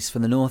breeze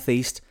from the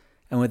northeast,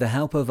 and with the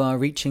help of our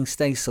reaching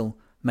staysail,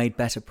 made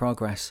better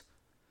progress.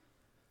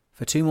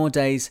 For 2 more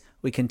days,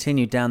 we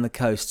continued down the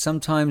coast,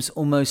 sometimes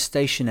almost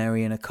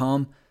stationary in a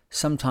calm,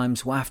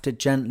 sometimes wafted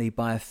gently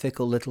by a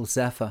fickle little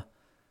zephyr.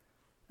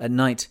 At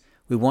night,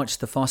 we watched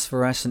the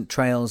phosphorescent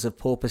trails of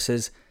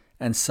porpoises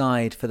and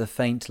sighed for the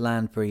faint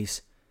land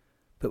breeze.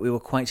 But we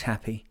were quite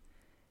happy.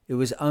 It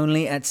was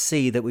only at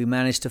sea that we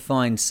managed to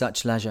find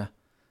such leisure.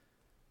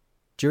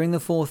 During the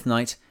fourth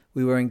night,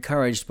 we were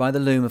encouraged by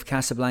the loom of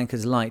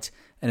Casablanca's light,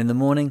 and in the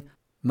morning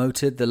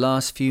motored the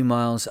last few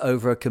miles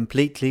over a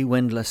completely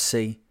windless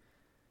sea.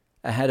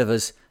 Ahead of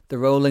us, the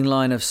rolling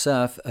line of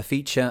surf, a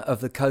feature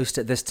of the coast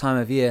at this time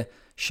of year,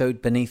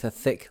 showed beneath a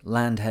thick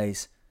land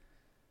haze.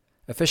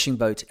 A fishing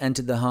boat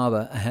entered the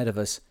harbour ahead of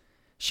us.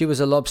 She was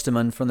a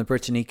lobsterman from the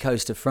Brittany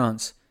coast of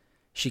France.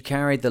 She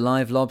carried the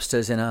live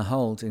lobsters in her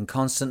hold in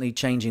constantly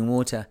changing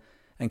water,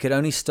 and could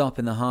only stop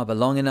in the harbour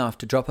long enough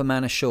to drop a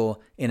man ashore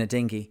in a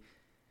dinghy.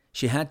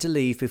 She had to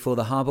leave before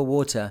the harbour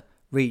water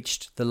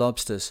reached the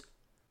lobsters.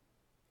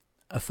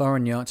 A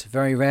foreign yacht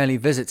very rarely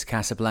visits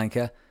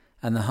Casablanca,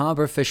 and the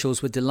harbour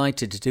officials were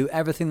delighted to do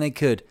everything they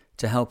could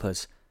to help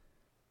us.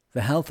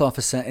 The health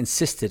officer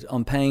insisted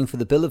on paying for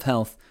the bill of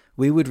health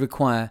we would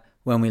require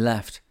when we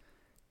left.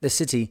 The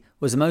city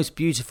was the most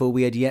beautiful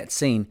we had yet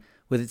seen,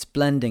 with its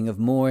blending of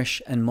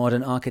Moorish and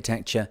modern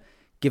architecture,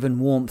 given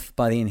warmth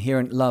by the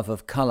inherent love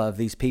of colour of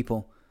these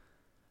people.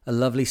 A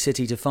lovely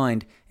city to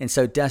find in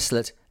so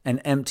desolate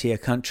and empty a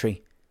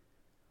country.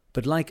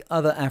 But like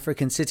other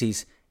African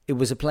cities, it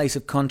was a place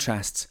of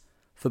contrasts,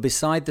 for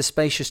beside the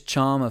spacious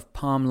charm of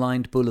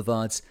palm-lined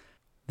boulevards,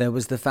 there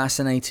was the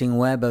fascinating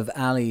web of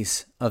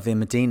alleys of the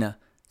Medina,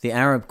 the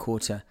Arab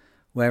quarter,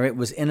 where it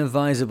was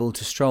inadvisable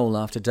to stroll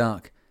after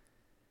dark.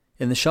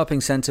 In the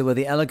shopping centre were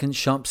the elegant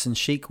shops and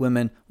chic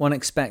women one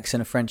expects in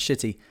a French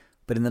city,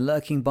 but in the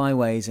lurking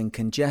byways and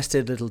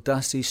congested little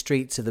dusty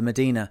streets of the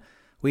Medina,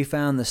 we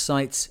found the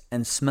sights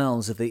and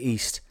smells of the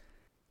East.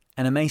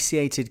 An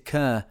emaciated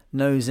cur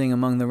nosing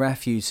among the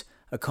refuse,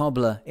 a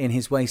cobbler in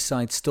his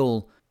wayside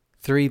stall,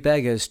 3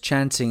 beggars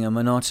chanting a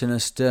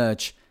monotonous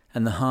dirge,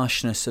 and the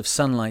harshness of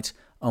sunlight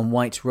on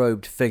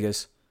white-robed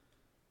figures.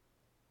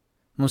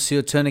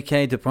 Monsieur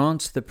Tourniquet de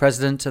Brant, the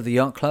president of the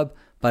yacht club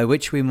by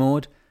which we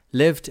moored,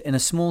 lived in a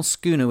small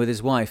schooner with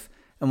his wife,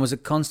 and was a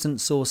constant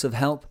source of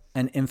help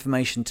and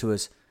information to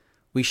us.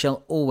 We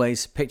shall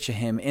always picture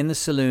him in the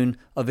saloon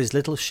of his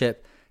little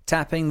ship,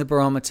 tapping the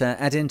barometer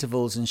at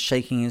intervals and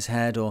shaking his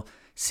head, or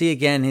see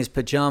again his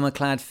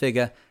pyjama-clad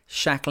figure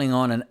shackling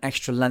on an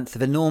extra length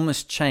of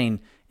enormous chain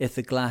if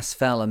the glass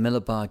fell a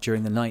millibar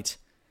during the night.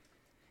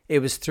 It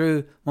was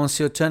through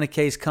Monsieur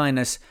Tourniquet's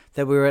kindness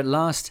that we were at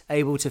last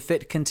able to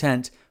fit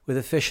content with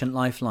efficient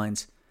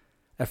lifelines.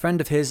 A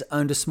friend of his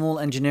owned a small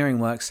engineering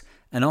works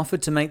and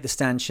offered to make the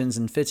stanchions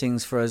and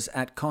fittings for us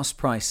at cost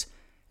price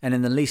and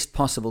in the least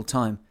possible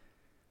time.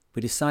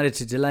 We decided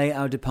to delay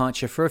our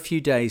departure for a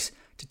few days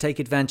to take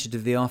advantage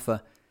of the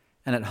offer,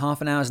 and at half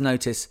an hour's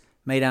notice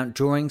made out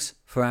drawings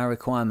for our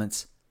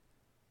requirements.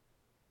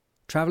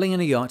 Travelling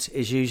in a yacht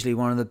is usually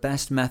one of the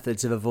best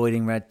methods of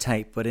avoiding red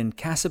tape, but in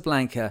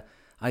Casablanca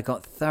I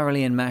got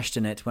thoroughly enmeshed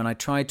in it when I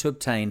tried to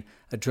obtain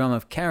a drum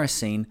of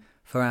kerosene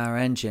for our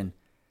engine.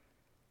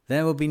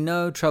 There will be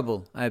no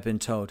trouble, I had been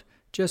told.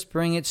 Just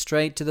bring it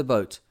straight to the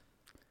boat.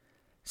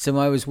 So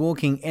I was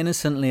walking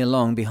innocently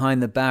along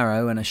behind the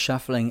barrow and a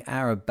shuffling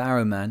Arab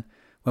barrowman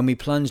when we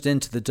plunged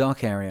into the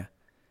dock area.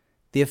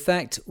 The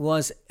effect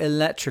was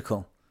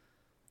electrical.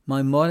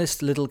 My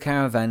modest little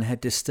caravan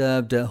had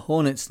disturbed a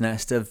hornet's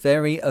nest of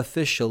very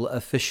official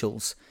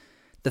officials.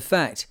 The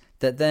fact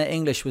that their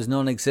English was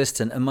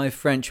non-existent and my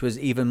French was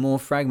even more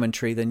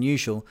fragmentary than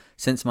usual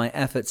since my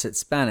efforts at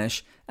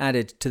Spanish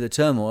added to the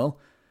turmoil.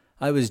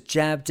 I was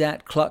jabbed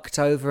at, clucked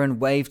over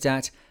and waved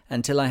at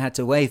until I had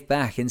to wave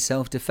back in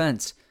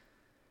self-defence.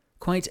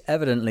 Quite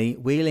evidently,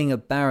 wheeling a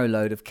barrow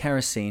load of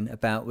kerosene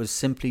about was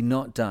simply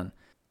not done.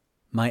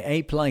 My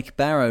ape-like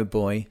barrow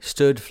boy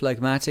stood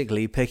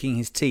phlegmatically picking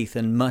his teeth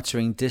and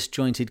muttering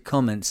disjointed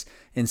comments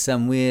in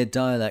some weird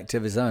dialect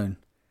of his own.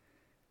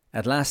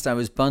 At last I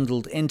was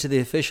bundled into the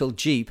official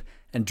jeep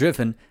and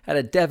driven at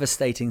a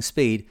devastating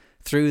speed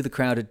through the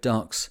crowded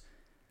docks.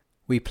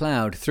 We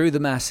ploughed through the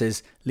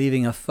masses,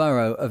 leaving a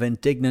furrow of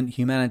indignant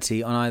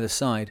humanity on either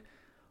side.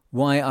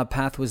 Why our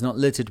path was not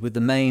littered with the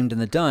maimed and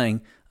the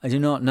dying, I do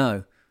not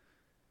know.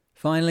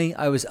 Finally,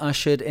 I was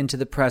ushered into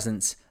the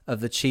presence of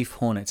the chief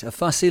hornet, a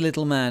fussy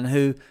little man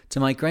who, to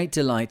my great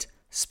delight,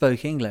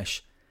 spoke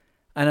English.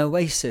 An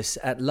oasis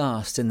at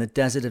last in the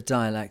desert of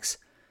dialects.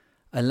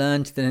 I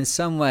learned that in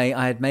some way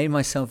I had made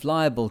myself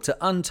liable to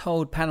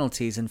untold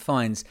penalties and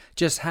fines,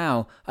 just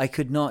how I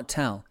could not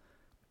tell.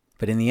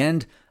 But in the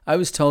end, I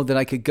was told that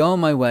I could go on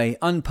my way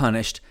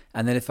unpunished,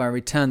 and that if I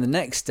returned the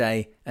next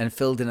day and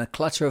filled in a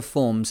clutter of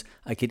forms,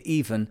 I could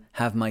even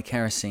have my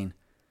kerosene.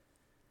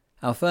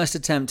 Our first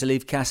attempt to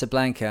leave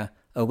Casablanca,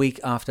 a week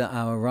after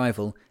our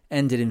arrival,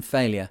 ended in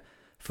failure,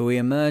 for we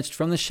emerged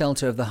from the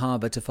shelter of the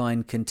harbour to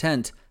find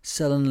content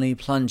sullenly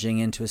plunging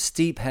into a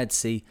steep head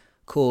sea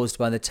caused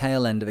by the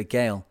tail end of a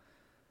gale.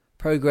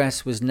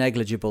 Progress was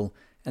negligible,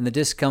 and the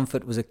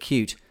discomfort was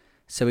acute,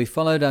 so we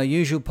followed our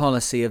usual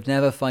policy of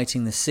never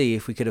fighting the sea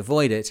if we could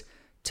avoid it,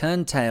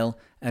 turned tail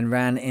and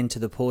ran into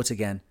the port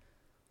again.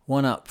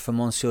 One up for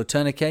Monsieur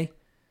Tourniquet.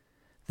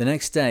 The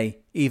next day,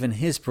 even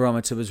his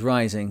barometer was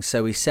rising,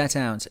 so we set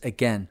out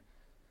again.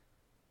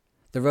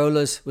 The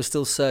rollers were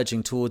still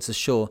surging towards the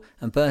shore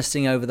and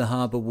bursting over the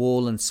harbour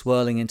wall and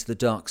swirling into the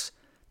docks.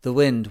 The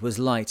wind was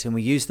light, and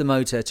we used the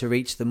motor to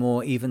reach the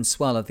more even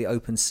swell of the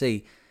open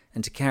sea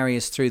and to carry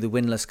us through the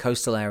windless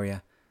coastal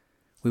area.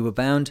 We were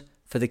bound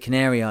for the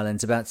Canary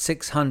Islands, about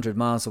 600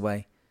 miles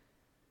away.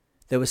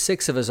 There were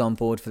 6 of us on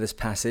board for this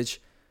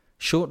passage.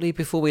 Shortly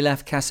before we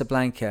left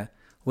Casablanca,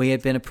 we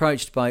had been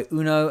approached by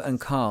Uno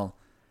and Carl.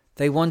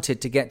 They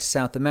wanted to get to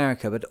South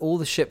America, but all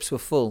the ships were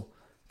full.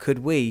 Could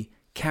we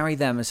carry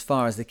them as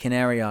far as the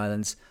Canary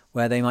Islands,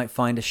 where they might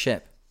find a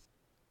ship?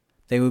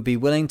 They would be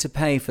willing to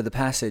pay for the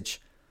passage.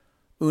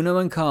 Uno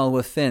and Carl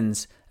were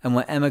Finns and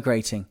were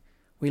emigrating.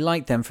 We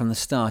liked them from the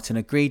start and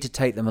agreed to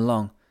take them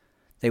along.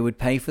 They would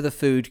pay for the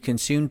food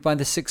consumed by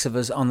the 6 of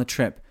us on the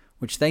trip,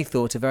 which they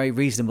thought a very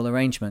reasonable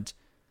arrangement.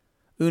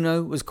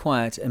 Uno was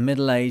quiet and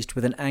middle-aged,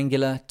 with an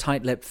angular,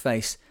 tight-lipped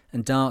face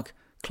and dark,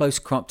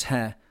 close-cropped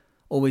hair,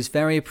 always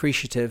very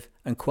appreciative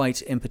and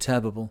quite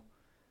imperturbable.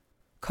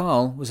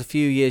 Carl was a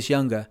few years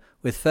younger,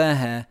 with fair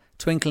hair,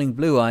 twinkling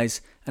blue eyes,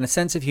 and a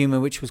sense of humour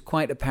which was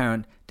quite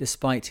apparent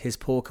despite his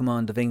poor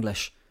command of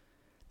English.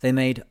 They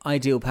made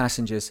ideal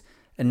passengers,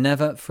 and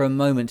never for a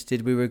moment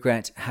did we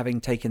regret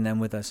having taken them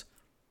with us.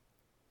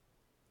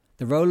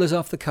 The rollers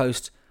off the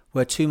coast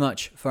were too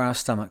much for our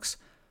stomachs.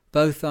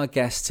 Both our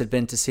guests had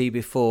been to sea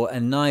before,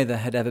 and neither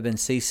had ever been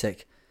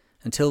seasick,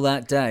 until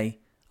that day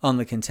on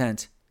the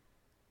Content.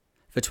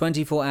 For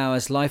 24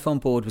 hours life on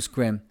board was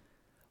grim.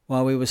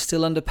 While we were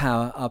still under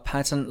power, our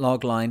patent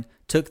log line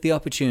took the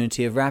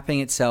opportunity of wrapping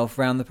itself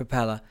round the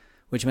propeller,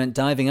 which meant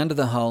diving under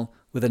the hull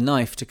with a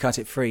knife to cut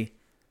it free.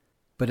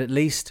 But at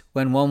least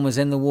when one was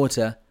in the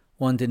water,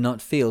 one did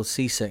not feel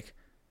seasick.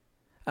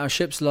 Our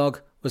ship's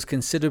log was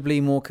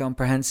considerably more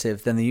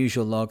comprehensive than the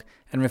usual log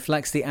and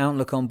reflects the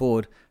outlook on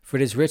board, for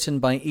it is written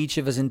by each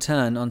of us in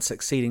turn on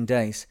succeeding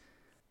days.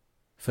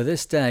 For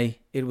this day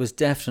it was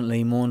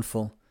definitely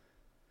mournful.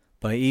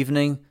 By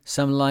evening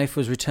some life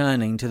was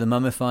returning to the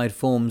mummified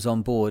forms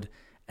on board,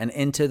 and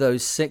into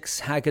those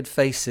 6 haggard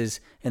faces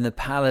in the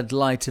pallid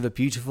light of a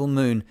beautiful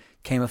moon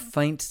came a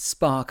faint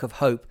spark of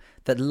hope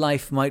that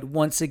life might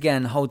once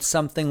again hold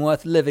something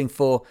worth living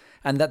for,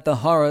 and that the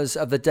horrors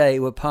of the day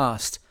were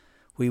past.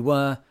 We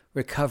were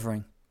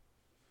recovering.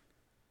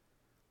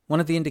 One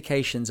of the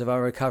indications of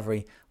our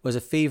recovery was a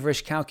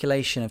feverish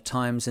calculation of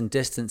times and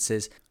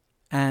distances,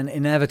 an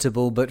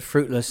inevitable but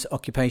fruitless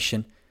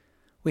occupation.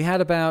 We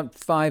had about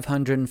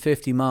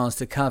 550 miles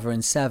to cover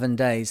in 7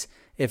 days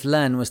if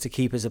Len was to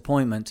keep his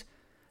appointment.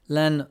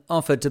 Len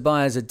offered to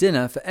buy us a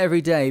dinner for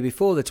every day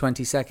before the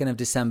 22nd of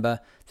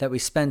December that we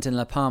spent in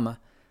La Palma,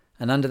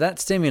 and under that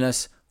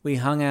stimulus we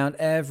hung out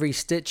every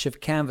stitch of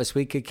canvas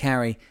we could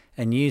carry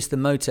and used the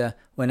motor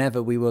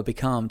whenever we were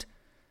becalmed.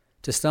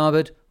 To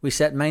starboard we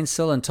set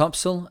mainsail and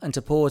topsail, and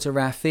to port a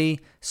raffee,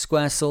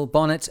 squaresail,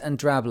 bonnet and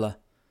drabbler.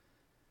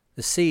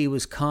 The sea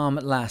was calm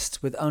at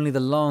last, with only the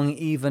long,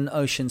 even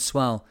ocean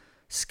swell,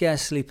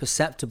 scarcely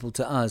perceptible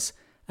to us,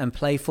 and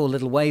playful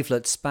little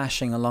wavelets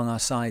splashing along our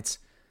sides.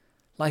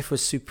 Life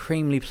was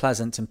supremely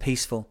pleasant and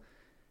peaceful.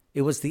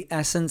 It was the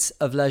essence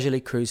of leisurely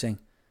cruising.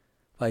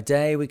 By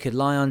day we could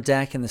lie on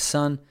deck in the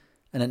sun,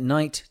 and at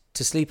night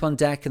to sleep on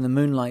deck in the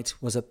moonlight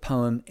was a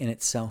poem in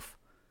itself.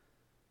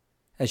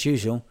 As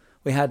usual,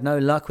 we had no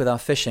luck with our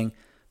fishing,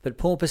 but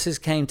porpoises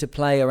came to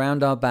play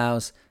around our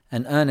bows,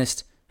 and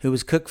Ernest, who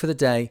was cook for the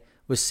day,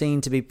 was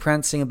seen to be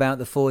prancing about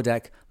the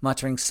foredeck,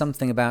 muttering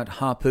something about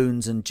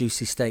harpoons and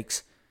juicy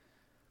steaks.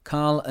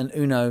 Carl and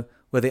Uno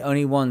were the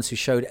only ones who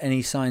showed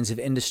any signs of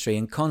industry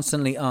and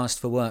constantly asked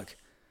for work.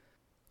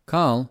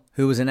 Carl,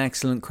 who was an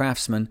excellent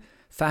craftsman,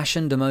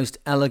 fashioned a most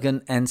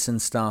elegant ensign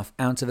staff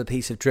out of a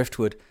piece of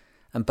driftwood,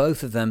 and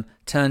both of them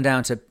turned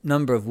out a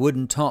number of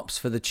wooden tops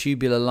for the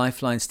tubular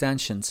lifeline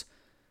stanchions.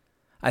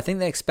 I think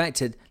they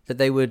expected that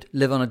they would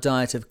live on a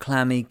diet of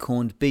clammy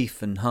corned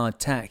beef and hard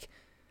tack.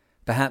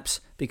 Perhaps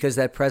because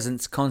their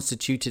presence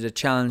constituted a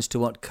challenge to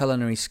what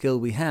culinary skill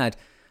we had,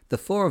 the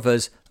 4 of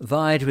us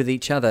vied with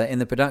each other in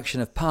the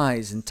production of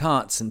pies and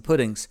tarts and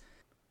puddings.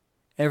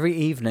 Every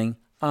evening,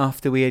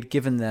 after we had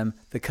given them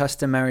the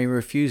customary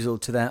refusal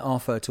to their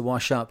offer to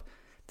wash up,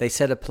 they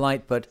said a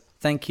polite but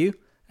 "thank you"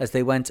 as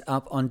they went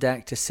up on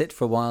deck to sit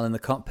for a while in the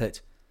cockpit.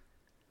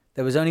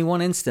 There was only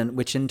one incident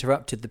which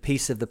interrupted the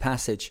peace of the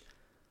passage.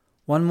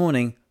 One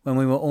morning, when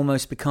we were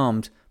almost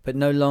becalmed, but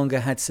no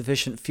longer had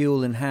sufficient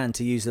fuel in hand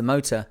to use the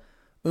motor,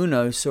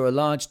 Uno saw a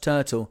large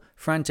turtle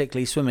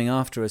frantically swimming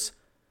after us.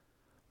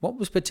 What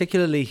was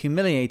particularly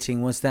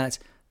humiliating was that,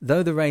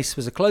 though the race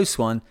was a close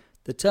one,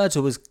 the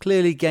turtle was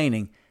clearly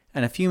gaining,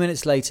 and a few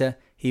minutes later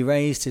he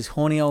raised his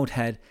horny old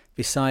head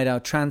beside our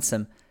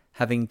transom,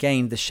 having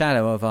gained the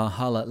shadow of our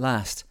hull at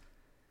last.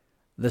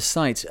 The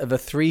sight of a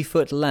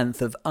 3-foot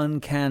length of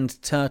uncanned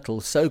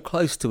turtle so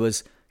close to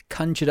us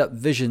conjured up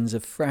visions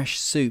of fresh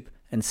soup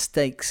and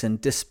steaks and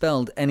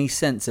dispelled any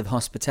sense of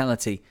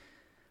hospitality.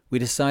 We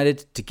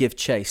decided to give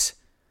chase.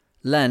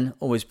 Len,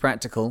 always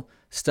practical,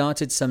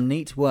 started some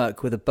neat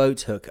work with a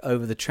boat hook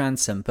over the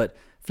transom, but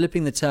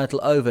flipping the turtle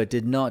over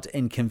did not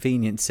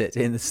inconvenience it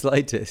in the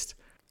slightest.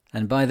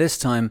 And by this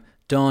time,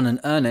 Don and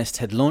Ernest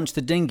had launched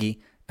the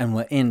dinghy and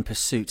were in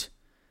pursuit.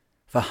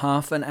 For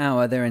half an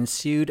hour there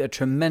ensued a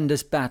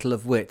tremendous battle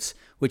of wits,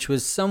 which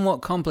was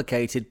somewhat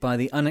complicated by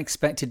the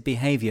unexpected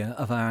behaviour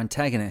of our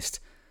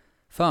antagonist.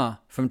 Far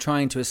from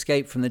trying to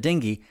escape from the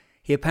dinghy,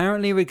 he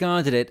apparently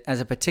regarded it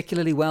as a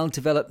particularly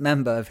well-developed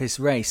member of his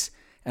race,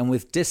 and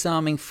with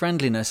disarming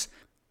friendliness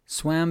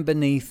swam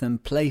beneath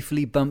and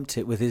playfully bumped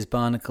it with his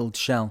barnacled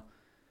shell.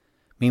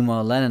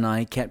 Meanwhile, Len and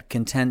I kept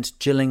content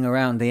jilling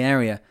around the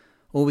area.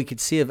 All we could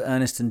see of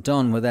Ernest and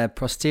Don were their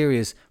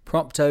posteriors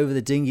propped over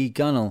the dinghy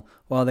gunwale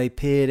while they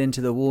peered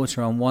into the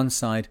water on one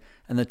side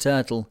and the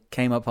turtle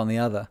came up on the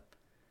other.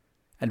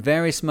 At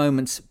various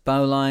moments,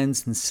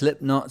 bowlines and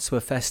slip knots were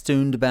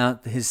festooned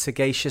about his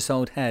sagacious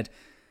old head,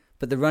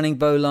 but the running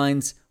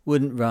bowlines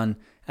wouldn't run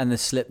and the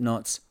slip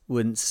knots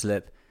wouldn't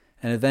slip,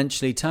 and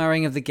eventually,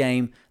 tiring of the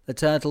game, the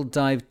turtle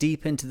dived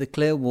deep into the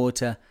clear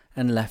water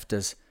and left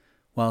us,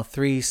 while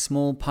 3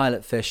 small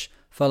pilot fish,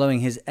 following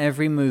his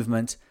every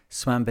movement,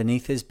 swam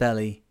beneath his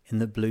belly in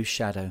the blue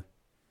shadow.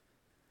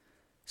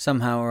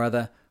 Somehow or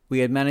other, we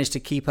had managed to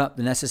keep up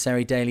the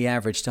necessary daily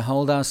average to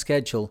hold our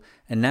schedule,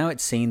 and now it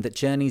seemed that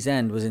journey's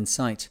end was in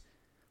sight.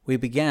 We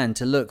began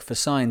to look for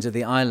signs of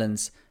the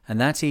islands,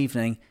 and that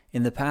evening,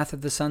 in the path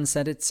of the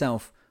sunset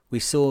itself, we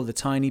saw the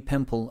tiny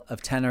pimple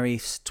of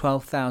Tenerife's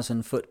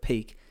 12,000-foot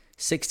peak,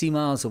 60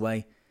 miles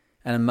away,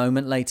 and a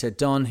moment later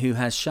Don, who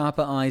has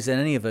sharper eyes than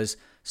any of us,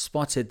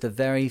 spotted the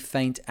very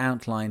faint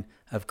outline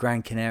of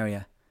Gran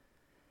Canaria.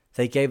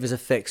 They gave us a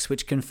fix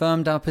which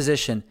confirmed our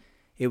position.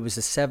 It was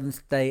the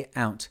 7th day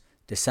out,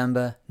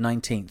 December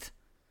 19th.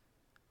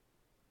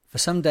 For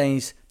some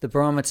days the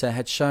barometer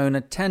had shown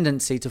a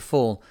tendency to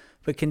fall,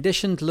 but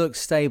conditions looked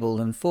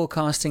stable, and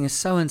forecasting is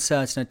so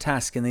uncertain a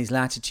task in these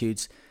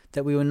latitudes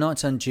that we were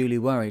not unduly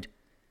worried.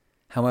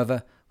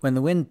 However, when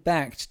the wind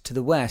backed to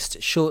the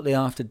west shortly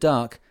after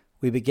dark,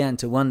 we began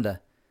to wonder.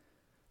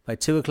 By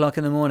 2 o'clock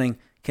in the morning,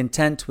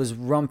 Content was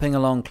romping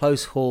along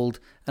close-hauled,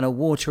 and a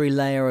watery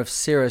layer of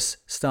cirrus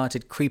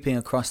started creeping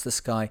across the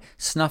sky,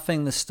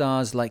 snuffing the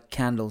stars like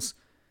candles.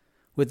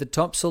 With the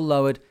topsail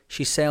lowered,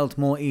 she sailed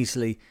more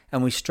easily,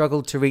 and we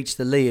struggled to reach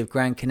the lee of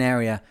Gran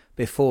Canaria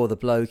before the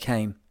blow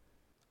came.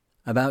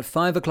 About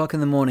 5 o'clock in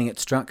the morning it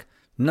struck.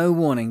 No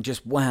warning,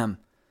 just wham!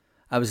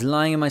 I was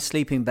lying in my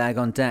sleeping bag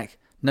on deck.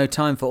 No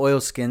time for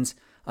oilskins.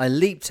 I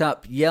leaped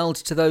up, yelled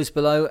to those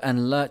below,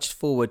 and lurched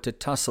forward to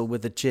tussle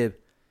with the jib.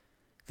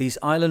 These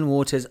island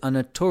waters are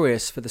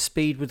notorious for the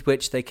speed with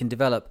which they can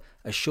develop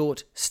a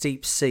short,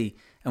 steep sea,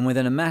 and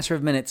within a matter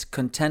of minutes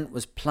Content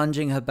was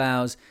plunging her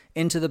bows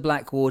into the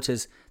black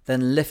waters,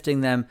 then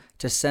lifting them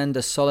to send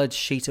a solid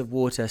sheet of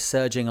water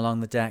surging along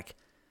the deck.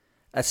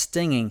 A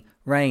stinging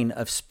rain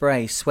of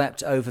spray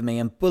swept over me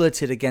and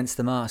bulleted against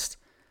the mast.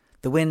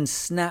 The wind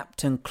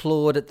snapped and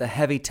clawed at the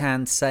heavy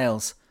tanned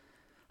sails.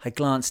 I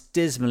glanced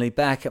dismally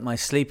back at my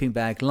sleeping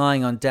bag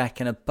lying on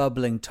deck in a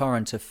bubbling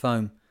torrent of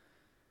foam.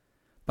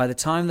 By the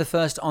time the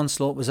first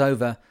onslaught was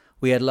over,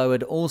 we had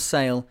lowered all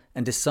sail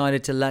and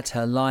decided to let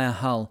her lie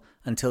ahull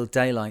until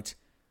daylight.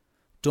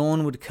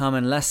 Dawn would come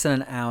in less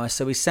than an hour,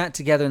 so we sat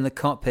together in the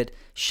cockpit,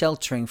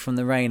 sheltering from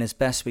the rain as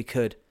best we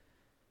could.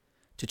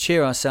 To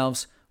cheer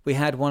ourselves, we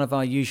had one of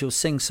our usual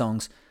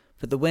sing-songs,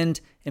 but the wind,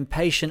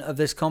 impatient of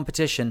this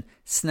competition,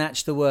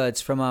 snatched the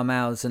words from our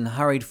mouths and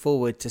hurried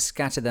forward to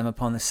scatter them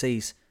upon the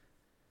seas.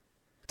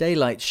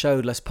 Daylight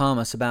showed Las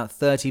Palmas about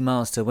 30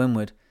 miles to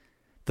windward.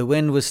 The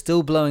wind was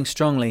still blowing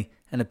strongly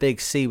and a big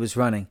sea was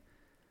running.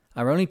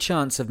 Our only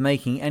chance of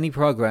making any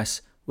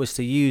progress was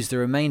to use the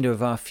remainder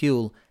of our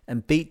fuel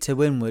and beat to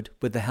windward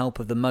with the help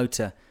of the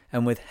motor,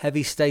 and with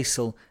heavy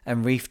staysail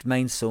and reefed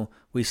mainsail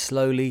we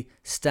slowly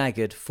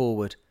staggered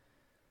forward.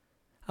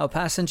 Our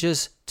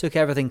passengers took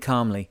everything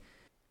calmly.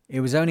 It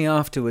was only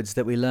afterwards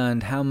that we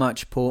learned how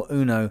much poor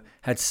Uno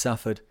had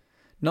suffered,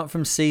 not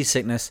from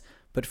seasickness,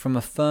 but from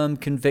a firm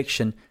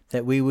conviction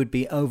that we would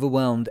be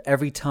overwhelmed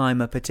every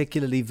time a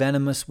particularly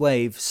venomous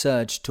wave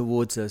surged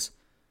towards us.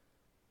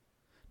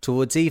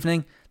 Towards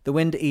evening, the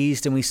wind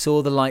eased and we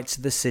saw the lights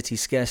of the city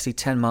scarcely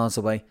 10 miles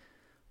away,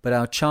 but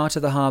our chart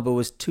of the harbour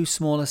was too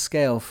small a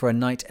scale for a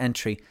night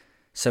entry,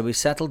 so we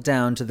settled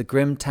down to the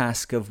grim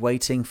task of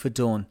waiting for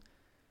dawn.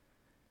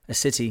 A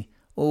city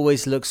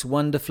always looks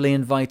wonderfully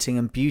inviting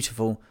and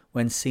beautiful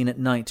when seen at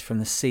night from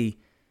the sea.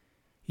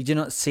 You do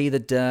not see the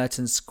dirt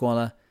and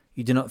squalor.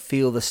 You do not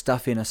feel the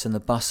stuffiness and the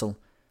bustle.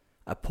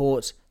 A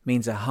port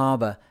means a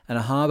harbour, and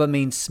a harbour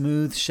means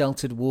smooth,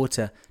 sheltered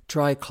water,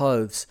 dry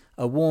clothes,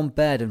 a warm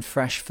bed and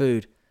fresh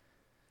food.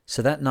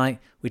 So that night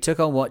we took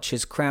our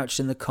watches, crouched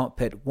in the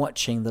cockpit,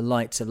 watching the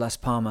lights of Las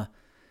Palmas,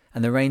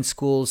 and the rain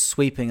squalls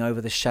sweeping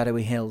over the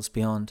shadowy hills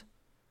beyond.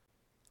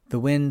 The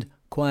wind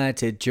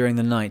quieted during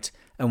the night,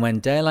 and when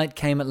daylight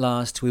came at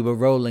last we were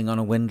rolling on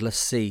a windless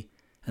sea,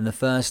 and the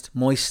first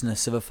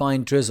moistness of a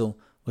fine drizzle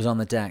was on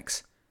the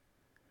decks.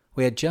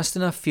 We had just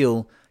enough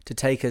fuel to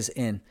take us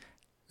in.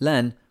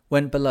 Len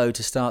went below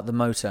to start the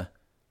motor.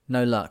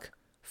 No luck.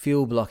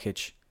 Fuel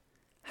blockage.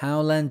 How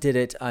Len did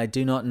it, I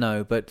do not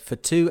know, but for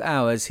 2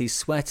 hours he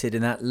sweated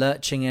in that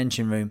lurching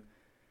engine room.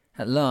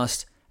 At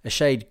last, a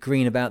shade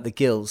green about the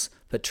gills,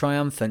 but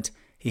triumphant,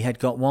 he had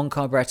got one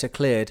carburettor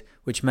cleared,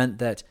 which meant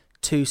that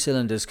 2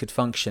 cylinders could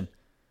function.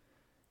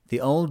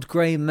 The old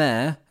grey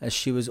mare, as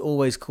she was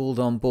always called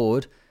on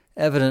board,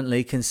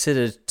 evidently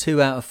considered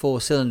 2 out of 4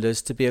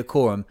 cylinders to be a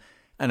quorum,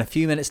 and a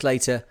few minutes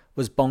later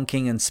was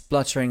bonking and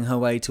spluttering her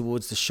way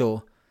towards the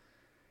shore.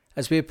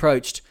 As we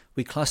approached,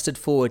 we clustered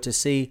forward to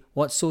see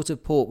what sort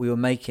of port we were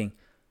making,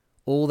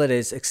 all that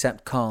is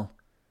except Carl.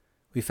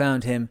 We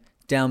found him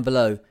down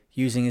below,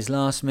 using his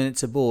last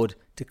minutes aboard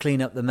to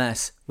clean up the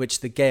mess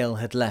which the gale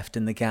had left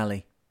in the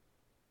galley.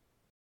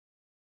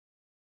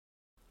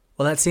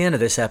 Well, that's the end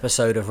of this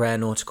episode of Rare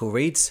Nautical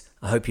Reads.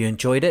 I hope you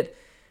enjoyed it.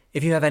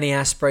 If you have any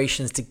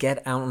aspirations to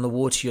get out on the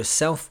water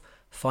yourself,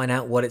 find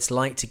out what it's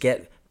like to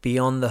get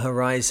beyond the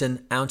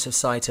horizon, out of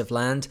sight of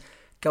land,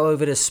 go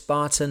over to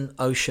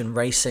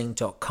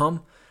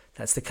SpartanOceanRacing.com.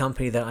 That's the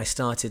company that I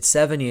started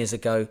 7 years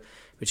ago,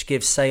 which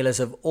gives sailors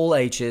of all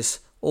ages,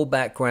 all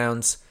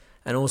backgrounds,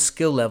 and all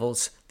skill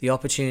levels the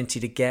opportunity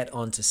to get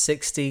onto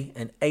 60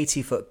 and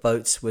 80-foot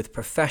boats with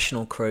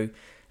professional crew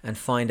and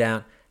find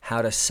out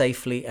how to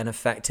safely and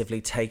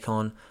effectively take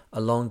on a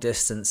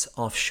long-distance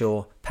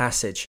offshore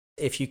passage.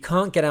 If you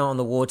can't get out on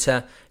the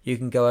water, you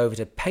can go over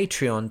to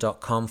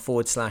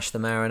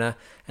patreon.com/themariner,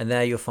 and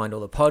there you'll find all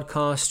the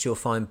podcasts, you'll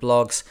find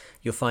blogs,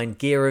 you'll find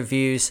gear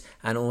reviews,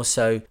 and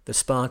also the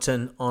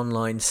Spartan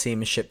online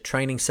seamanship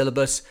training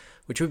syllabus,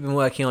 which we've been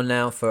working on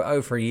now for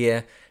over a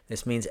year.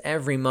 This means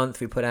every month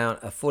we put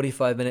out a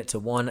 45-minute to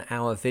 1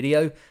 hour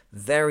video,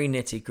 very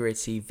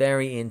nitty-gritty,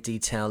 very in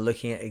detail,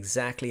 looking at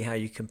exactly how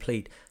you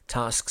complete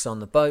tasks on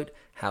the boat,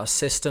 how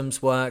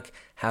systems work,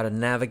 how to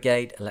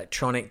navigate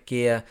electronic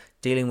gear,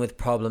 dealing with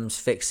problems,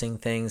 fixing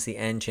things, the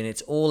engine.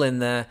 It's all in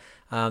there.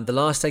 The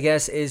last, I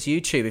guess, is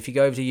YouTube. If you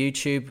go over to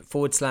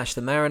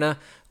YouTube/The Mariner,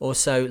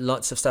 also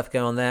lots of stuff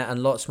going on there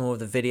and lots more of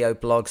the video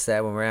blogs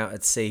there when we're out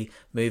at sea,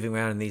 moving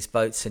around in these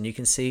boats, and you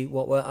can see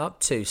what we're up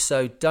to.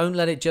 So don't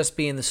let it just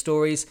be in the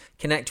stories.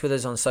 Connect with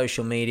us on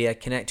social media,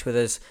 connect with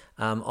us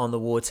on the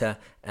water,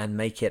 and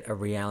make it a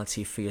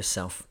reality for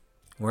yourself.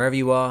 Wherever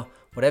you are,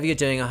 whatever you're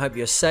doing, I hope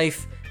you're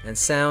safe and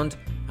sound,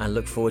 and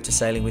look forward to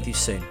sailing with you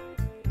soon.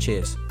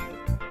 Cheers.